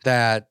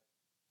that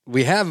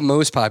we have a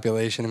moose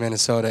population in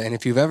Minnesota, and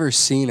if you've ever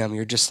seen them,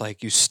 you're just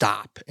like, you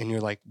stop and you're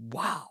like,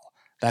 wow,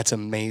 that's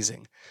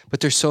amazing.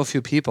 But there's so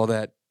few people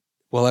that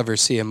will ever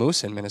see a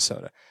moose in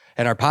Minnesota.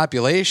 And our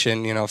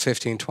population,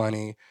 15,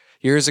 20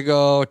 years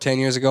ago, 10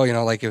 years ago,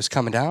 like it was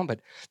coming down.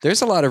 But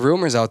there's a lot of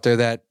rumors out there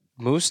that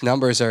moose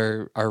numbers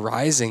are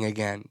rising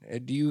again.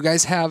 Do you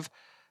guys have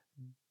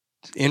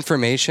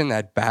information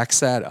that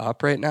backs that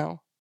up right now?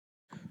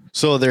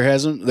 So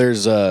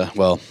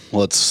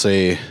let's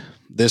say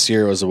this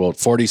year was about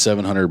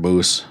 4,700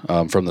 moose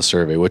from the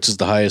survey, which is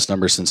the highest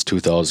number since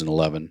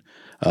 2011.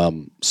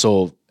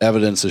 So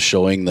evidence is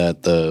showing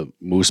that the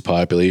moose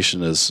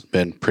population has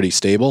been pretty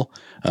stable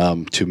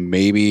to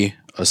maybe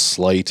a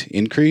slight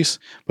increase,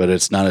 but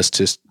it's not a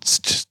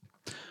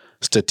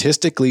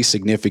statistically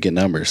significant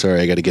number.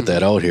 Sorry, I got to get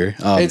that out here.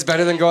 It's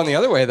better than going the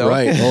other way, though.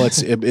 Right. Well,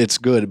 it's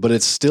good, but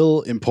it's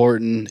still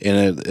important.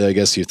 And I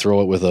guess you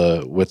throw it with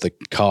a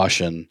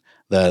caution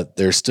that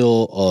there's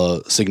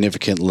still a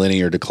significant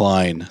linear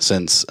decline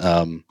since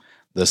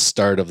the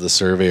start of the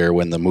survey, or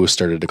when the moose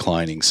started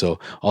declining. So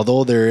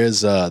although there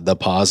is the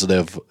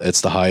positive,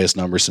 it's the highest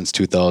number since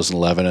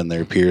 2011, and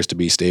there appears to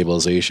be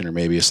stabilization or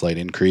maybe a slight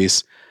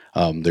increase,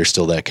 there's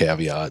still that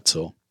caveat.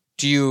 So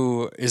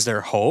is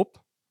there hope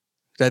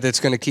that it's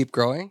going to keep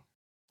growing?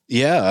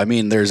 Yeah, I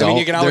mean,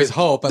 you can always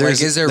hope, but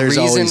is there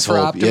reason for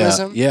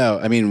optimism? Yeah.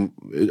 I mean,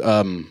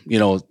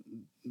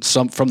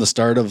 from the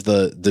start of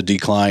the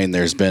decline,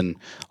 there's been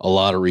a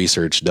lot of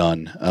research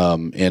done,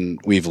 and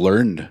we've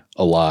learned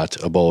a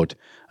lot about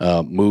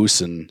moose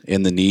and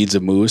the needs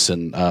of moose.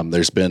 And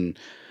there's been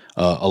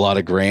a lot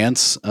of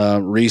grants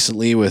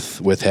recently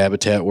with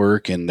habitat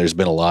work, and there's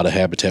been a lot of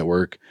habitat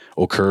work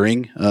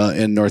occurring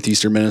in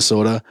northeastern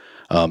Minnesota.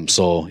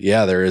 So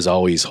yeah, there is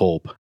always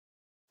hope.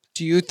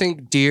 Do you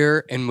think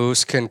deer and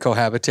moose can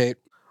cohabitate?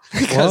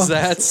 Because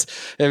that's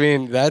what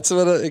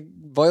it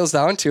boils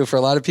down to for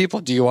a lot of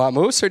people. Do you want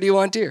moose or do you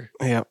want deer?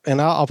 Yeah.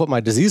 And I'll put my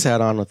disease hat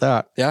on with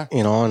that. Yeah.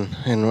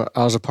 And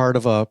I was a part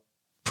of a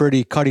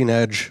pretty cutting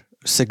edge,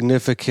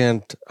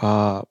 significant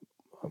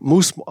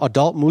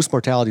adult moose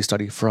mortality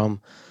study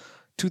from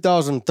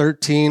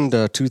 2013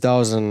 to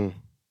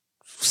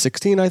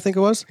 2016, I think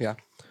it was. Yeah.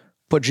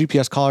 Put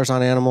GPS collars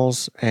on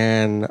animals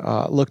and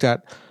looked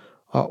at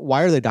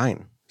why are they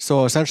dying?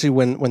 So essentially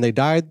when they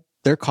died,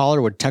 their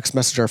collar would text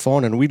message our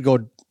phone, and we'd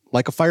go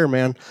like a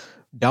fireman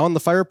down the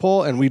fire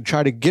pole, and we'd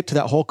try to get to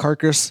that whole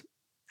carcass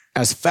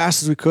as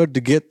fast as we could to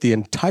get the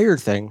entire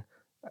thing,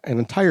 an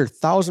entire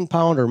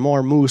 1,000-pound or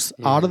more moose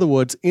out of the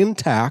woods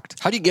intact.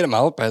 How do you get them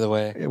out, by the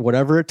way?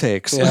 Whatever it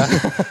takes. Yeah.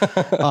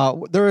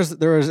 There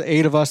was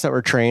 8 of us that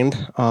were trained,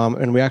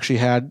 and we actually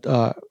had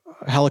a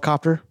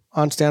helicopter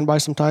on standby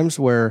sometimes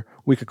where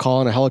we could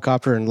call in a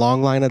helicopter and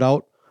long line it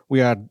out. We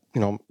had,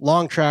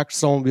 long track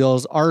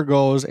snowmobiles,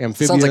 Argos,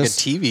 amphibious. Sounds like a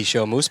TV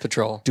show, Moose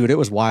Patrol. Dude, it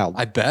was wild.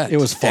 I bet. It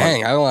was fun.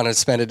 Dang, I want to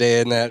spend a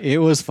day in that. It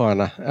was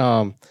fun.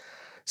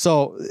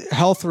 So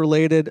health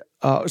related.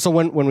 So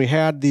when we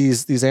had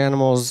these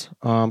animals,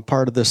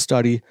 part of this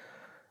study,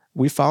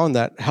 we found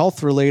that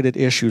health related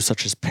issues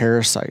such as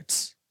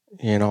parasites,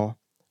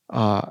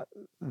 that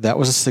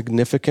was a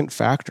significant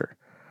factor.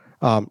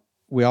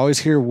 we always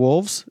hear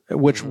wolves,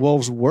 which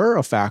wolves were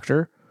a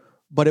factor,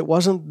 but it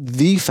wasn't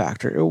the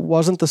factor. It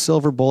wasn't the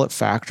silver bullet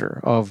factor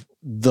of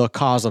the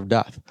cause of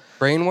death.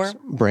 Brainworm?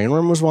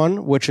 Brainworm was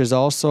one, which is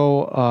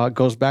also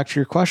goes back to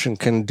your question.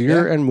 Can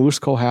deer and moose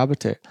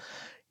cohabitate?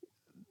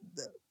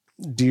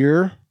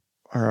 Deer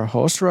are a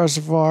host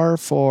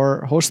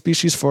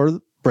species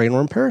for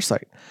brainworm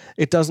parasite.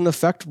 It doesn't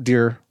affect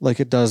deer like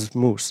it does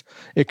moose.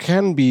 It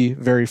can be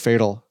very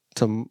fatal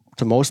to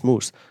most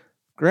moose.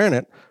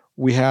 Granted,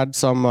 we had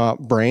some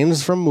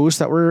brains from moose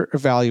that were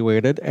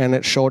evaluated, and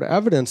it showed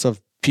evidence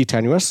of P.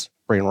 tenuis,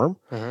 brainworm.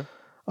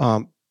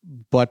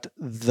 But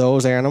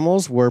those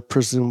animals were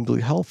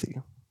presumably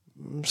healthy.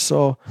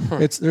 So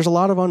there's a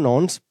lot of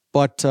unknowns.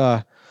 But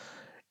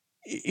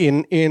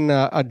in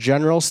a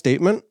general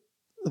statement,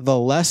 the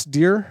less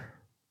deer,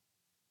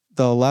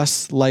 the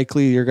less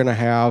likely you're going to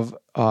have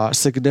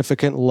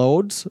significant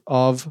loads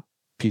of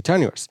P.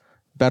 tenuis.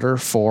 Better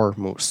for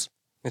moose.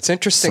 It's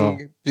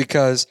interesting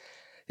because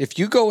if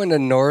you go into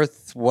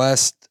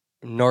northwest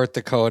North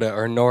Dakota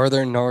or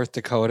northern North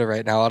Dakota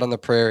right now out on the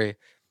prairie,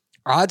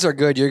 odds are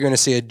good you're going to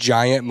see a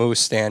giant moose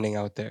standing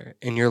out there.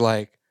 And you're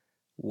like,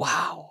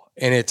 wow.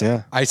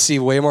 And I see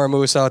way more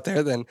moose out there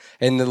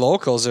and the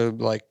locals are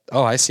like,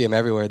 oh, I see them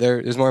everywhere.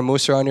 There's more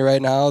moose around you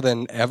right now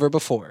than ever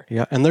before.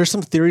 Yeah. And there's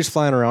some theories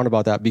flying around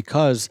about that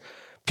because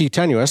P.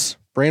 tenuis,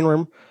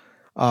 brainworm,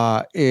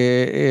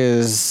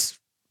 is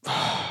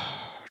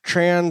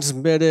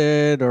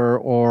transmitted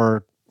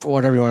or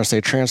whatever you want to say,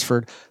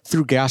 transferred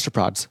through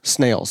gastropods,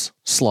 snails,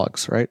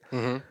 slugs, right?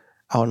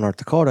 Out in North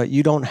Dakota,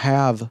 you don't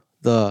have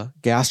the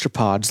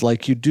gastropods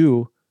like you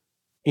do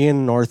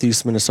in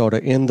northeast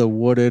Minnesota in the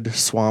wooded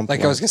swamp.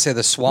 Like I was going to say,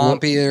 the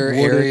swampier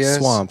areas.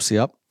 Swamps,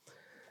 yep.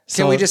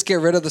 Can we just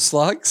get rid of the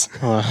slugs?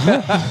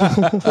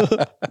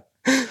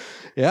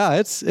 Yeah,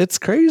 it's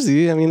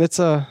crazy. I mean, there's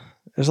a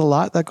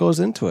lot that goes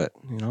into it.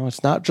 You know,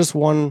 it's not just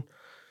one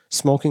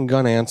smoking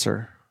gun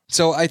answer.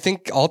 So I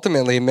think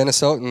ultimately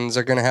Minnesotans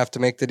are going to have to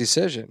make the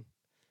decision.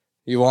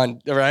 You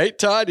want, right,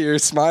 Todd? You're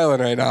smiling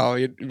right now.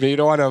 You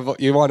don't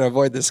want to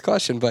avoid this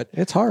question, but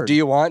it's hard. Do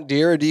you want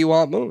deer or do you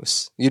want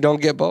moose? You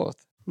don't get both.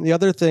 The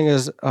other thing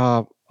is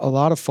a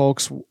lot of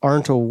folks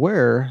aren't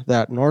aware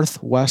that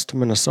northwest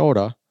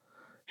Minnesota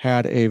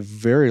had a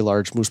very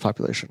large moose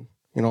population.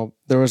 You know,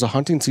 there was a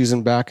hunting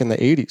season back in the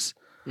 80s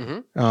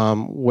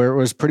where it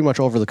was pretty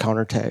much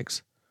over-the-counter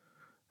tags.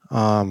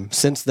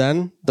 Since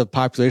then, the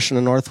population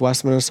in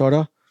northwest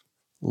Minnesota,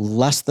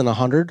 less than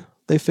 100,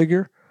 they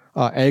figure.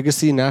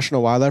 Agassiz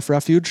National Wildlife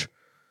Refuge,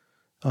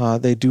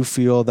 they do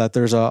feel that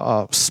there's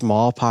a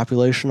small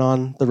population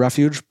on the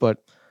refuge,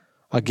 but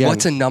again...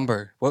 What's a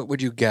number? What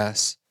would you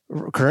guess?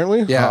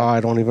 Currently? Yeah.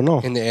 I don't even know.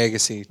 In the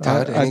Agassiz.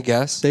 Todd, any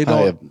guess? I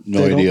have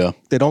no idea.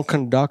 They don't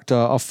conduct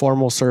a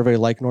formal survey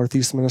like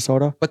northeast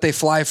Minnesota. But they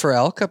fly for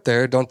elk up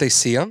there. Don't they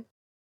see them?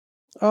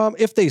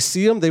 If they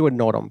see them, they would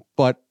note them.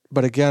 But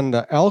again,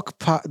 the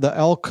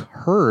elk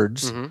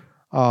herds,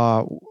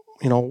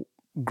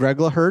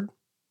 Gregla herd,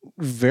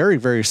 very,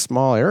 very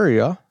small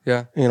area.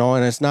 Yeah.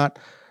 And it's not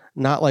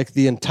like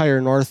the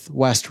entire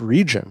northwest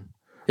region.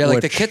 Yeah,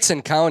 like the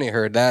Kitson County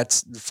herd,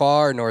 that's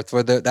far north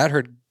where that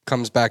herd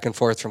comes back and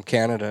forth from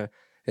Canada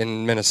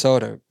and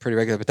Minnesota pretty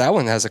regularly. But that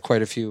one has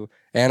quite a few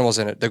animals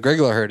in it. The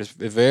Gregla herd is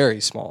a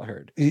very small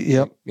herd.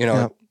 Yep.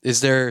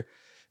 Is there,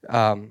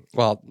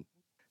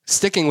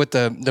 sticking with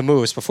the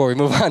moose before we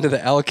move on to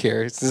the elk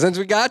here, since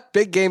we got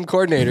big game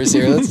coordinators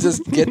here, let's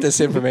just get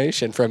this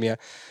information from you.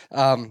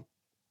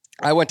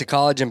 I went to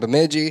college in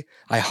Bemidji.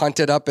 I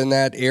hunted up in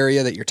that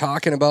area that you're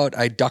talking about.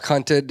 I duck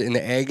hunted in the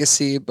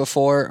Agassiz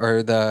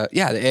before, the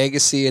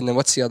Agassiz, and then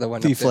what's the other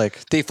one? Thief Lake.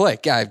 Thief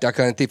Lake. Yeah, I've duck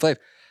hunted Thief Lake.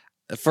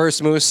 The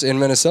first moose in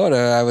Minnesota,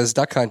 I was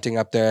duck hunting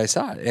up there. I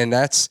saw it, and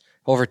that's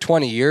over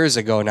 20 years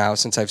ago now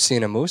since I've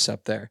seen a moose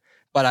up there.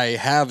 But I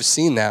have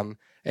seen them,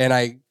 and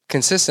I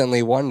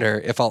consistently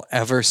wonder if I'll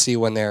ever see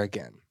one there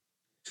again.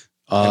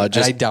 And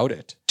I doubt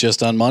it.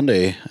 Just on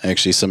Monday,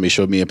 actually, somebody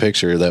showed me a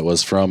picture that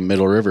was from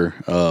Middle River.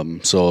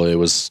 So it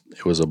was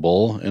a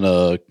bull and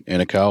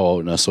a cow out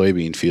in a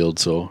soybean field.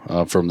 So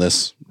from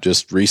this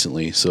just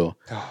recently. So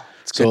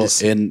it's good to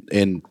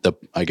see.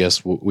 I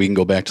guess we can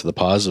go back to the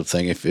positive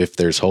thing if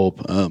there's hope.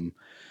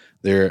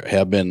 There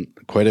have been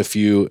quite a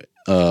few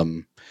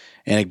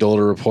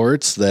anecdotal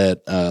reports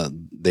that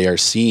they are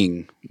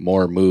seeing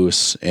more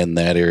moose in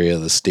that area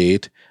of the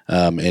state.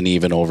 And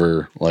even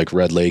over like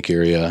Red Lake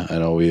area, I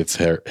know we've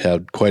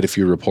had quite a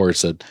few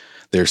reports that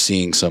they're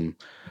seeing some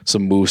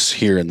moose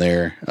here and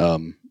there,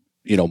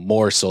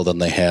 more so than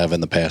they have in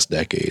the past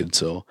decade.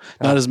 So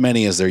not as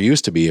many as there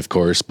used to be, of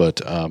course,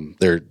 but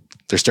they're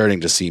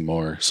starting to see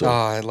more. So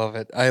I love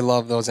it. I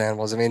love those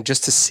animals. I mean,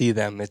 just to see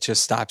them, it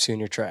just stops you in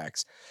your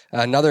tracks.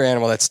 Another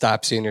animal that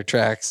stops you in your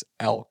tracks,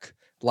 elk.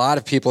 A lot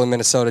of people in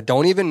Minnesota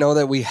don't even know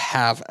that we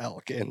have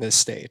elk in this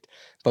state,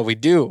 but we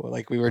do.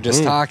 Like we were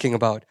just talking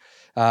about.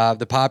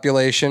 The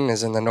population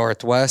is in the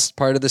northwest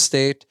part of the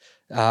state.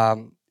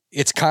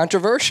 It's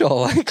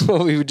controversial, like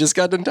what we just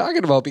got done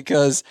talking about,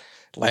 because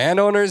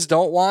landowners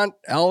don't want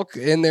elk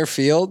in their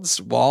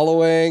fields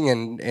wallowing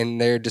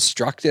and they're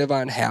destructive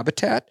on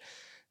habitat.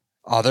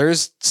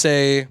 Others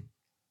say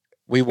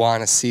we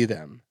want to see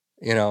them,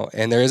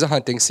 and there is a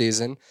hunting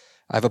season.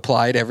 I've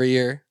applied every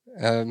year.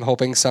 I'm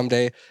hoping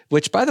someday,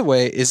 which by the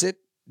way,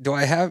 do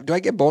I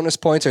get bonus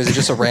points or is it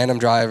just a random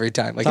draw every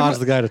time? Like Todd's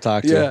the guy to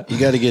talk to. Yeah. You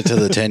got to get to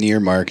the 10-year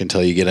mark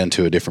until you get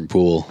into a different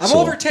pool. I'm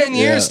over 10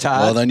 years,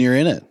 Todd. Well, then you're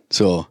in it.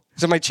 So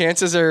my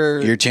chances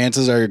are... Your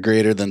chances are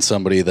greater than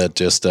somebody that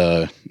just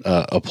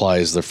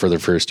applies for their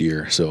first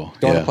year. So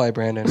Don't apply,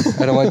 Brandon.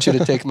 I don't want you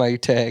to take my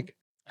tag.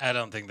 I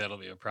don't think that'll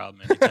be a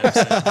problem anytime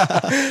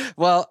soon.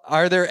 Well,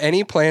 are there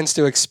any plans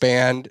to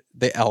expand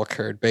the elk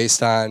herd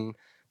based on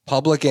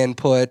public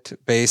input,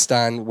 based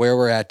on where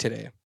we're at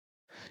today?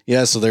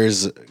 Yeah, so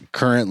there's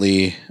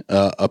currently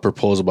a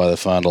proposal by the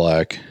Fond du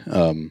Lac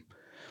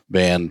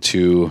band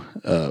to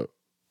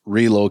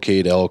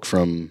relocate elk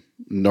from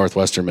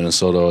northwestern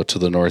Minnesota to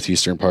the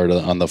northeastern part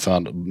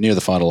near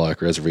the Fond du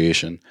Lac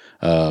Reservation,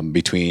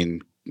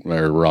 between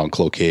or around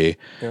Cloquet.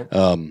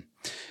 Yep.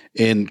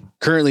 And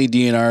currently,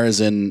 DNR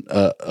is in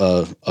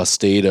a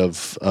state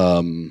of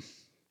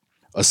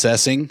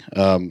assessing,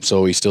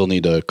 so we still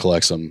need to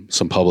collect some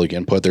public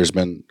input. There's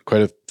been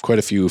quite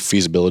a few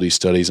feasibility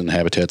studies and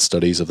habitat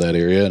studies of that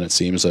area, and it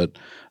seems that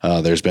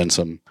there's been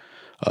some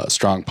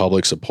strong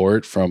public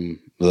support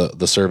from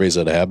the surveys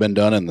that have been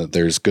done, and that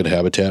there's good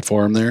habitat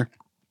for them there.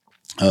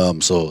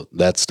 So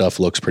that stuff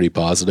looks pretty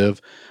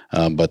positive,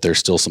 but there's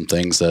still some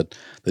things that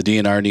the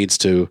DNR needs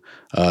to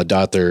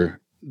dot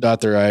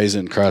their I's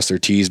and cross their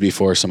T's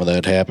before some of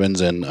that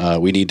happens.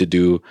 And we need to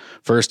do,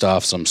 first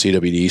off, some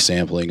CWD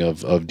sampling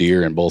of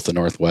deer in both the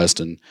Northwest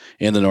and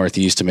in the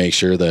Northeast to make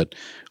sure that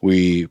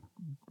we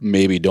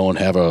maybe don't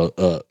have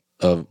a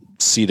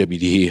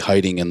CWD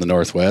hiding in the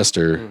Northwest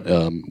or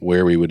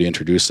where we would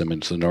introduce them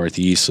into the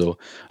Northeast. So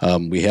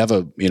we have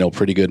a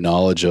pretty good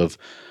knowledge of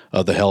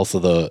the health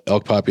of the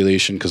elk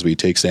population because we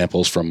take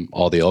samples from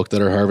all the elk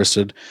that are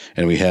harvested,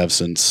 and we have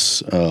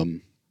since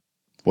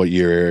what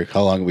year, Eric?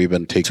 How long have we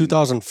been taking?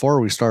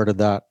 2004, we started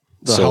the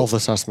health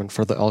assessment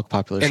for the elk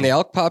population. And the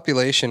elk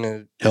population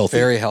is Healthy.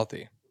 very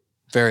healthy.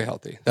 Very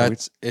healthy.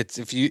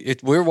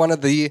 We're one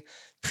of the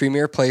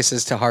premier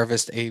places to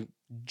harvest a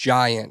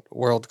giant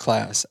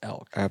world-class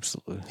elk.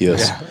 Absolutely.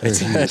 Yes.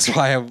 Yeah, that's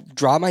why I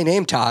draw my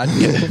name, Todd.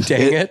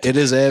 Dang it. It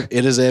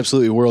is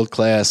absolutely world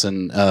class,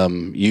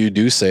 and you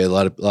do say a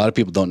lot of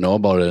people don't know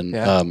about it. And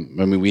I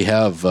mean, we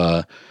have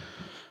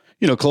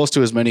close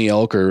to as many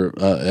elk,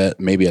 or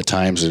maybe at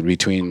times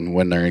between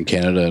when they're in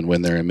Canada and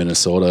when they're in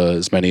Minnesota,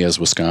 as many as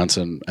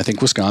Wisconsin. I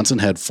think Wisconsin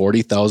had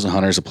 40,000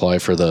 hunters apply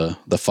for the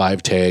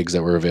 5 tags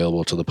that were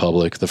available to the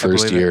public the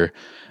first year.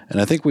 And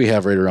I think we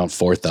have right around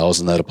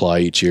 4,000 that apply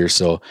each year.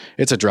 So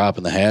it's a drop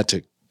in the hat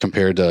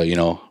compared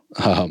to,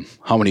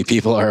 how many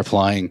people are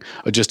applying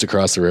just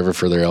across the river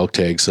for their elk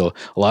tags. So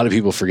a lot of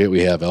people forget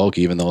we have elk,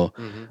 even though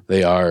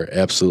they are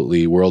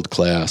absolutely world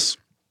class.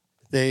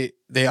 They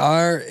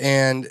are,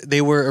 and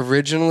they were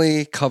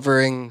originally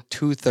covering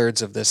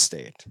 2/3 of this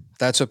state.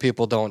 That's what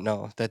people don't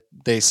know. That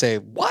they say,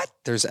 what?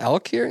 There's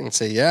elk here? And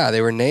say, yeah, they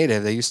were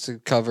native. They used to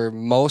cover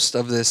most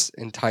of this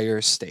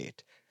entire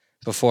state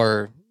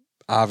before,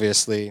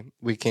 obviously,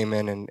 we came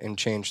in and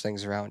changed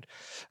things around.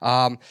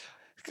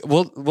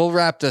 We'll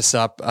wrap this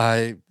up.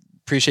 I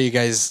appreciate you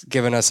guys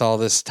giving us all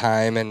this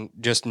time and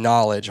just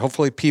knowledge.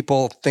 Hopefully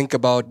people think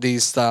about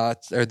these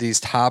thoughts or these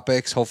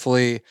topics.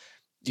 Hopefully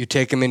you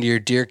take them into your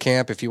deer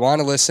camp. If you want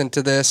to listen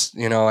to this,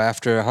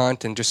 after a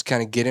hunt and just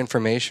kind of get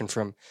information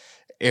from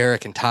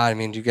Eric and Todd. I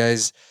mean, you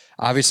guys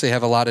obviously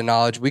have a lot of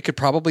knowledge. We could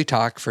probably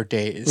talk for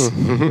days.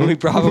 We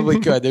probably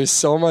could. There's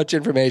so much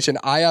information.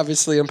 I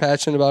obviously am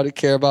passionate about it,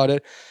 care about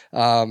it.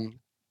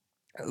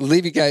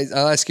 Leave you guys.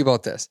 I'll ask you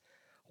about this.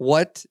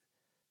 What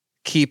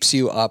keeps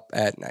you up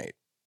at night?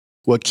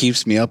 What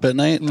keeps me up at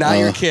night? Not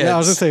your kids. Yeah, I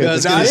was gonna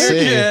say, not your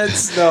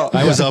kids. No.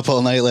 I was up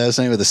all night last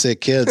night with a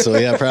sick kid, so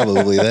yeah,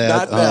 probably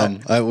that.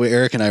 Not that.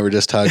 Eric and I were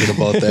just talking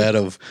about that.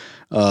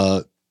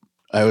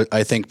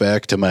 I think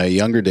back to my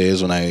younger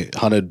days when I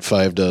hunted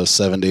 5 to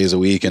 7 days a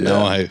week, and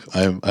now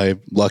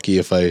I'm lucky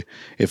if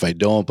I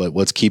don't. But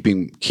what's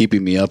keeping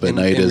me up at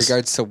night in is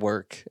regards to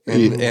work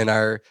in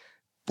our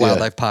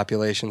wildlife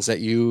populations that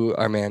you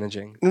are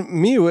managing.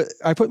 Me,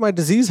 I put my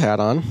disease hat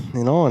on,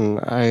 and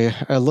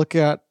I look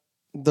at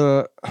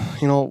the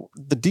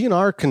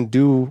DNR can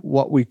do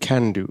what we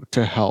can do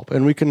to help,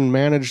 and we can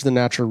manage the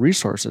natural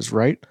resources,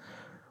 right?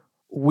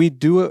 We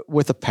do it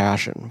with a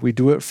passion. We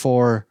do it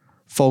for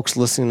folks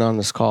listening on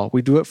this call.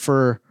 We do it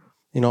for,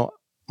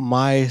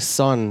 my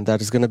son that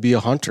is going to be a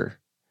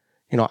hunter.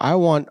 I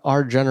want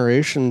our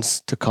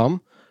generations to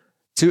come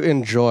to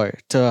enjoy,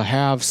 to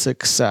have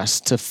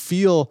success, to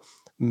feel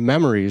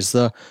memories,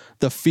 the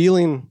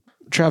feeling.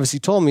 Travis,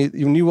 you told me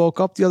when you woke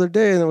up the other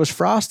day and it was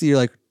frosty, you're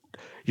like,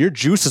 your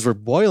juices were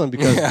boiling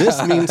because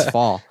this means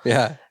fall.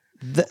 Yeah.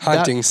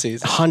 Hunting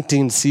season.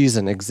 Hunting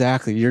season,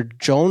 exactly. You're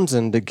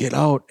jonesing to get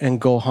out and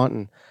go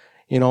hunting,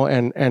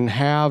 and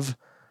have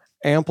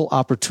ample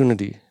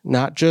opportunity,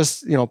 not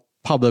just,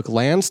 public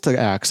lands to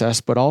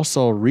access, but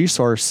also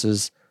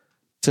resources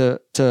to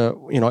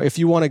if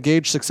you want to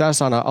gauge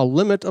success on a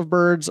limit of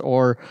birds,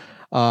 or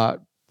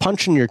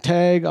punching your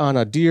tag on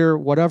a deer,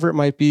 whatever it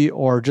might be,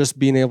 or just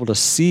being able to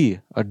see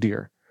a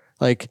deer.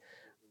 Like,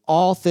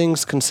 all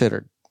things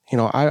considered,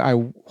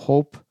 I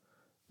hope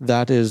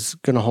that is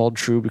going to hold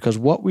true, because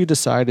what we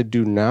decide to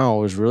do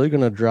now is really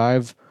going to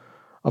drive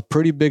a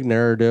pretty big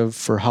narrative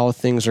for how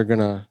things are going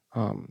to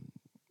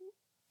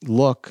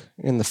look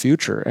in the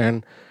future.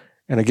 And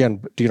again,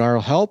 DNR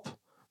will help,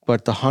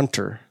 but the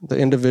hunter, the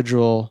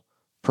individual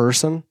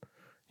person,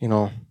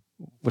 with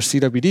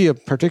CWD in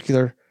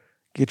particular,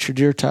 get your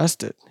deer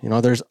tested.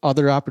 There's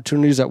other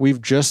opportunities that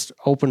we've just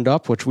opened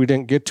up, which we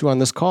didn't get to on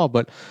this call,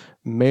 but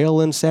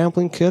mail-in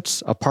sampling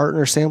kits, a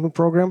partner sampling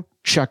program.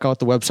 Check out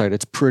the website.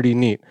 It's pretty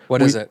neat.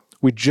 What is it?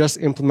 We just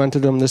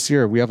implemented them this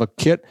year. We have a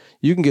kit.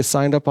 You can get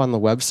signed up on the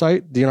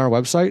website, DNR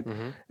website,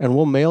 and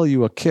we'll mail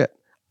you a kit.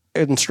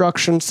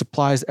 Instructions,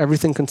 supplies,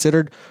 everything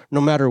considered.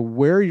 No matter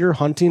where you're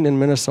hunting in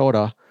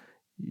Minnesota,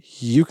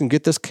 you can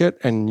get this kit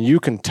and you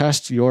can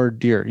test your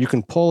deer. You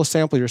can pull a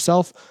sample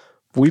yourself.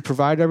 We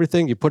provide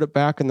everything. You put it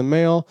back in the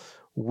mail.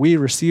 We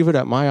receive it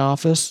at my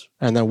office,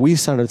 and then we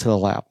send it to the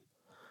lab.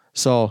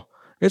 So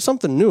it's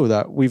something new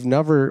that we've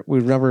never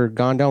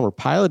gone down. We're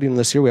piloting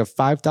this year. We have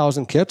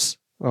 5,000 kits.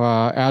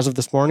 As of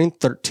this morning,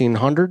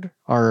 1,300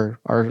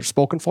 are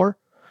spoken for.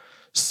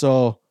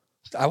 So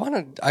I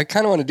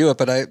kind of want to do it,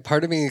 but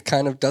part of me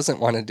kind of doesn't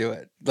want to do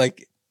it.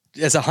 Like,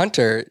 as a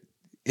hunter,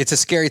 it's a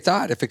scary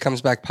thought if it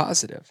comes back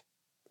positive.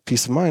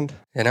 Peace of mind.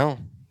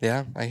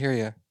 Yeah, I hear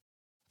you.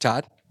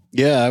 Todd?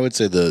 Yeah, I would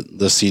say the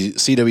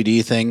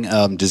CWD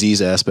thing,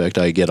 disease aspect,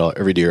 I get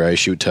every deer I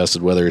shoot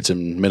tested, whether it's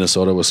in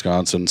Minnesota,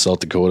 Wisconsin, South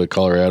Dakota,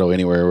 Colorado,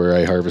 anywhere where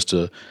I harvest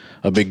a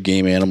big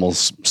game animal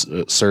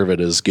cervid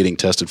is getting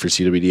tested for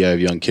CWD. I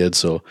have young kids,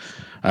 so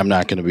I'm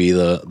not going to be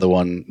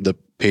the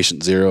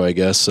patient zero, I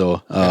guess.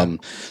 So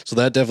so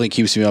that definitely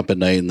keeps me up at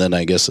night. And then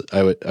I guess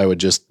I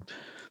would just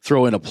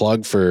throw in a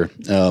plug for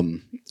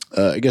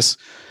I guess.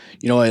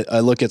 I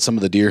look at some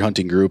of the deer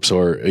hunting groups,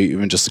 or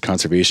even just the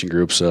conservation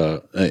groups,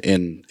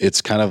 and it's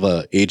kind of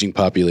a aging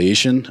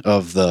population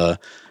of the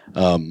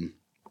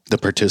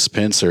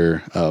participants,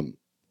 or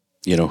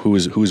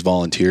who's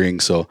volunteering.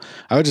 So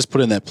I would just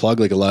put in that plug.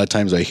 Like, a lot of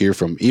times I hear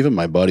from even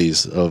my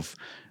buddies of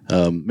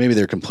maybe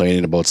they're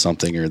complaining about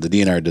something, or the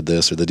DNR did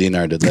this or the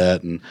DNR did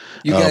that, and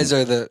you guys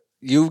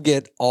you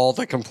get all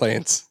the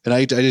complaints, and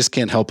I just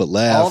can't help but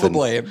laugh. All the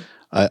blame.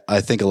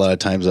 I think a lot of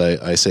times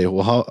I say,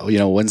 well, how,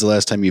 when's the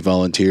last time you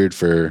volunteered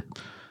for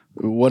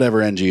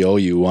whatever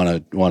NGO you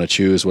want to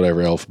choose,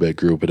 whatever alphabet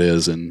group it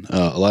is, and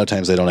a lot of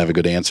times they don't have a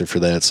good answer for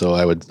that. So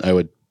I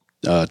would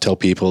tell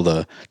people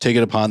to take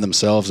it upon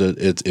themselves.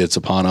 It's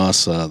upon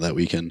us that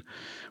we can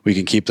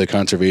keep the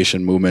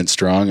conservation movement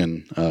strong,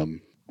 and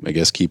I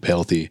guess keep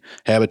healthy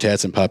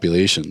habitats and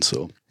populations.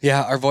 So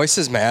yeah, our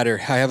voices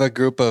matter. I have a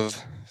group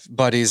of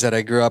buddies that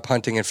I grew up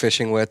hunting and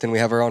fishing with, and we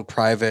have our own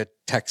private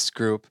text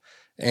group.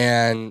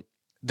 And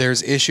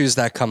there's issues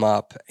that come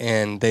up,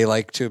 and they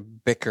like to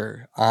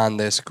bicker on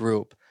this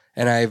group.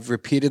 And I've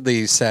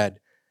repeatedly said,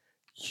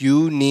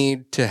 you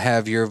need to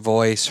have your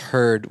voice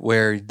heard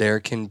where there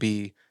can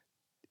be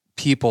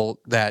people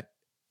that,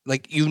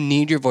 like, you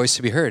need your voice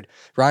to be heard.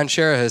 Ron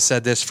Shera has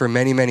said this for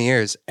many, many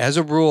years. As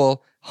a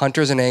rule,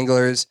 hunters and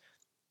anglers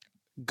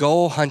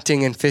go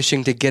hunting and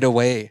fishing to get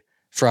away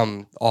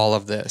from all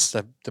of this,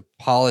 the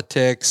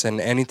politics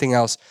and anything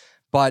else.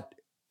 But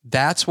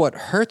that's what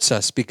hurts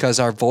us, because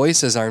our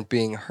voices aren't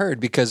being heard,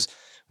 because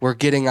we're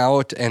getting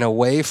out and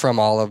away from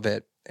all of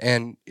it.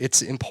 And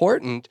it's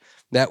important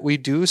that we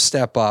do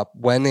step up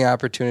when the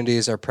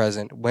opportunities are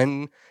present,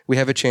 when we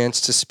have a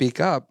chance to speak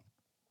up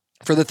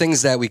for the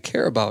things that we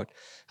care about,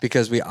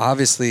 because we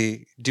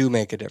obviously do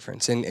make a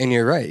difference. And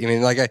you're right. I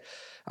mean, like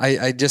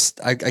I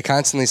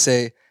constantly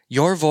say,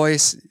 your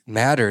voice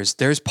matters.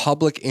 There's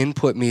public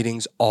input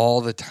meetings all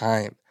the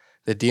time.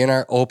 The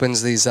DNR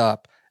opens these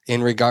up.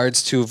 In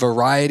regards to a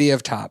variety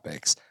of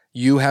topics,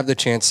 you have the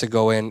chance to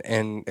go in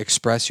and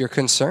express your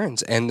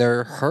concerns, and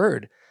they're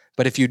heard.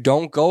 But if you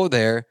don't go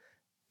there,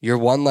 you're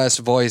one less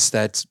voice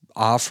that's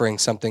offering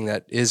something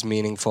that is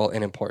meaningful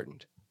and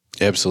important.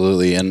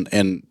 Absolutely. And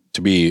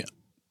to be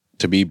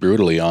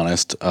brutally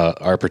honest,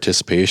 our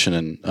participation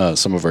in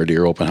some of our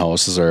deer open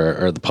houses,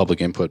 or the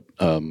public input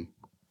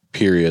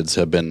periods,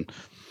 have been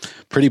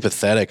pretty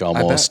pathetic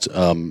almost.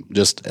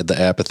 Just the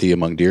apathy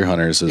among deer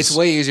hunters is. It's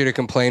way easier to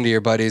complain to your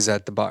buddies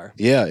at the bar.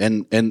 Yeah,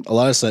 and a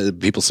lot of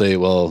people say,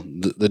 well,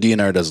 the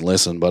DNR doesn't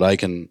listen, but I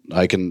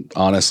can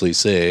honestly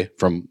say,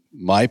 from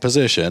my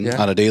position,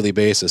 on a daily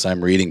basis,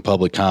 I'm reading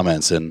public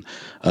comments, and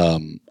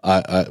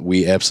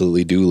we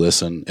absolutely do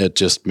listen. It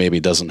just maybe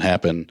doesn't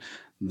happen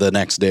the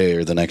next day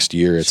or the next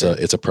year. It's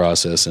a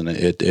process, and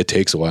it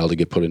takes a while to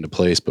get put into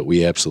place, but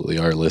we absolutely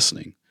are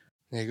listening.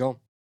 There you go.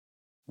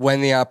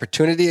 When the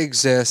opportunity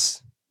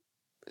exists,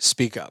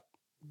 speak up.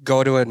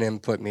 Go to an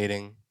input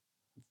meeting,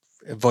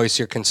 voice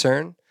your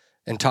concern,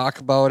 and talk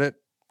about it,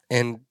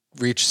 and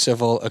reach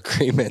civil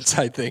agreements.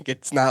 I think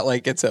it's not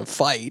like it's a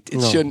fight.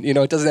 It shouldn't,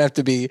 it doesn't have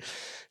to be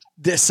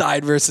this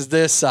side versus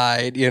this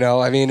side.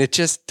 I mean, it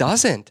just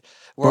doesn't.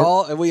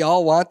 We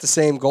all want the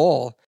same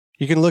goal.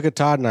 You can look at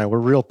Todd and I. We're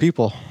real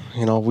people.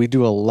 We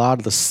do a lot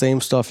of the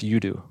same stuff you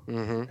do.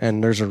 Mm-hmm.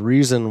 And there's a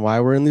reason why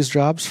we're in these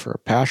jobs, for a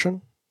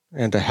passion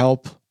and to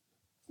help,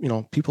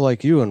 people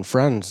like you and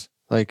friends.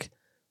 Like,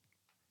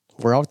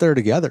 we're out there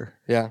together.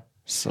 Yeah.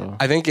 So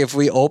I think if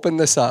we open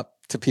this up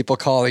to people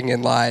calling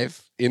in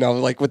live,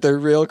 like with their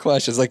real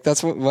questions, like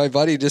that's what my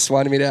buddy just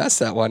wanted me to ask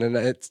that one. And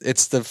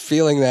it's the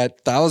feeling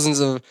that thousands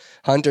of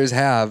hunters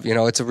have,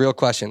 it's a real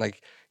question.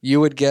 Like, you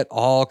would get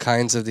all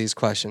kinds of these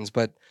questions,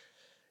 but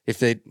if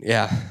they,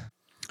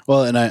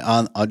 Well,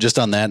 and just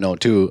on that note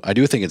too, I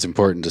do think it's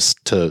important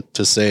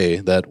to say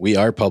that we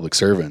are public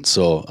servants.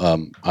 So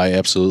I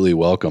absolutely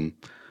welcome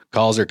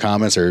calls or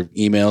comments or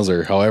emails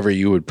or however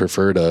you would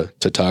prefer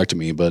to talk to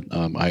me. But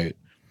I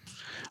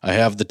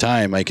have the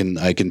time. I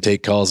can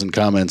take calls and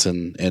comments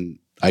and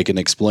I can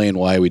explain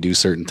why we do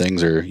certain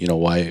things, or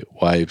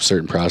why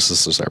certain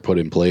processes are put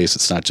in place.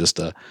 It's not just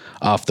a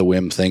off the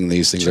whim thing.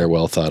 These things are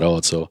well thought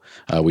out. So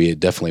we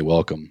definitely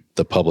welcome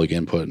the public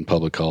input and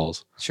public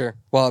calls. Sure.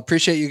 Well, I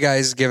appreciate you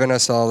guys giving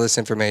us all this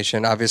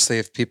information. Obviously,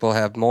 if people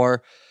have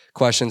more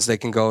questions, they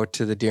can go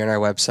to the DNR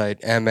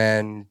website,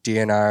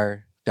 mndnr.gov.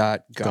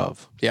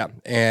 Yeah.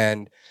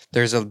 And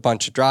there's a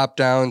bunch of drop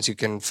downs. You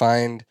can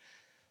find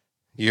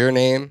your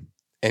name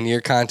and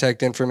your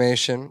contact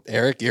information.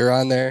 Eric, you're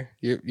on there.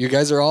 You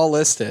guys are all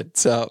listed,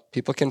 so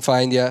people can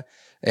find you,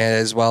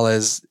 as well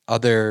as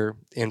other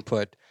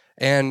input.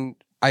 And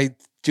I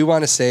do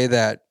want to say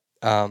that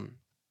I'm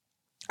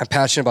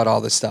passionate about all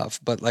this stuff,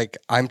 but like,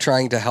 I'm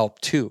trying to help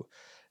too.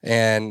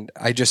 And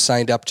I just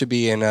signed up to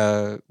be in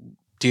a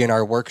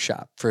DNR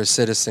workshop for a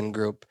citizen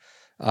group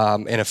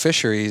in a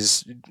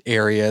fisheries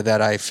area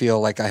that I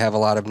feel like I have a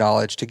lot of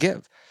knowledge to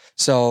give.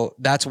 So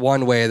that's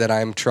one way that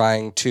I'm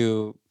trying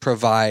to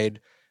provide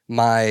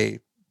my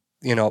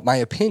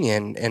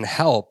opinion and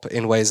help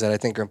in ways that I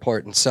think are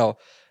important. So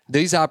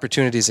these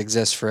opportunities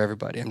exist for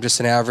everybody. I'm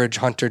just an average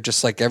hunter,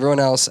 just like everyone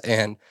else,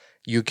 and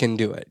you can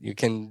do it. You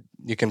can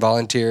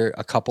volunteer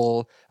a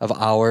couple of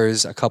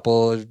hours, a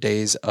couple of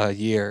days a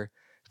year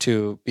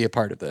to be a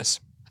part of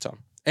this. So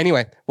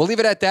anyway, we'll leave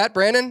it at that.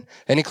 Brandon,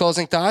 any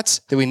closing thoughts?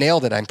 Did we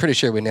nailed it? I'm pretty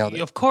sure we nailed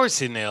it. Of course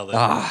he nailed it.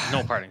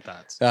 No parting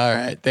thoughts. All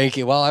right. Thank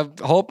you. Well,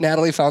 I hope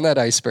Natalie found that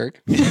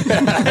iceberg.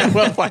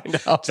 We'll find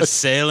out. Just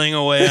sailing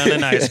away on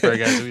an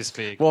iceberg as we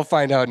speak. We'll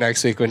find out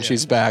next week when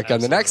she's back on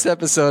the next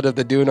episode of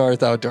the Due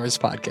North Outdoors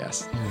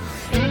podcast.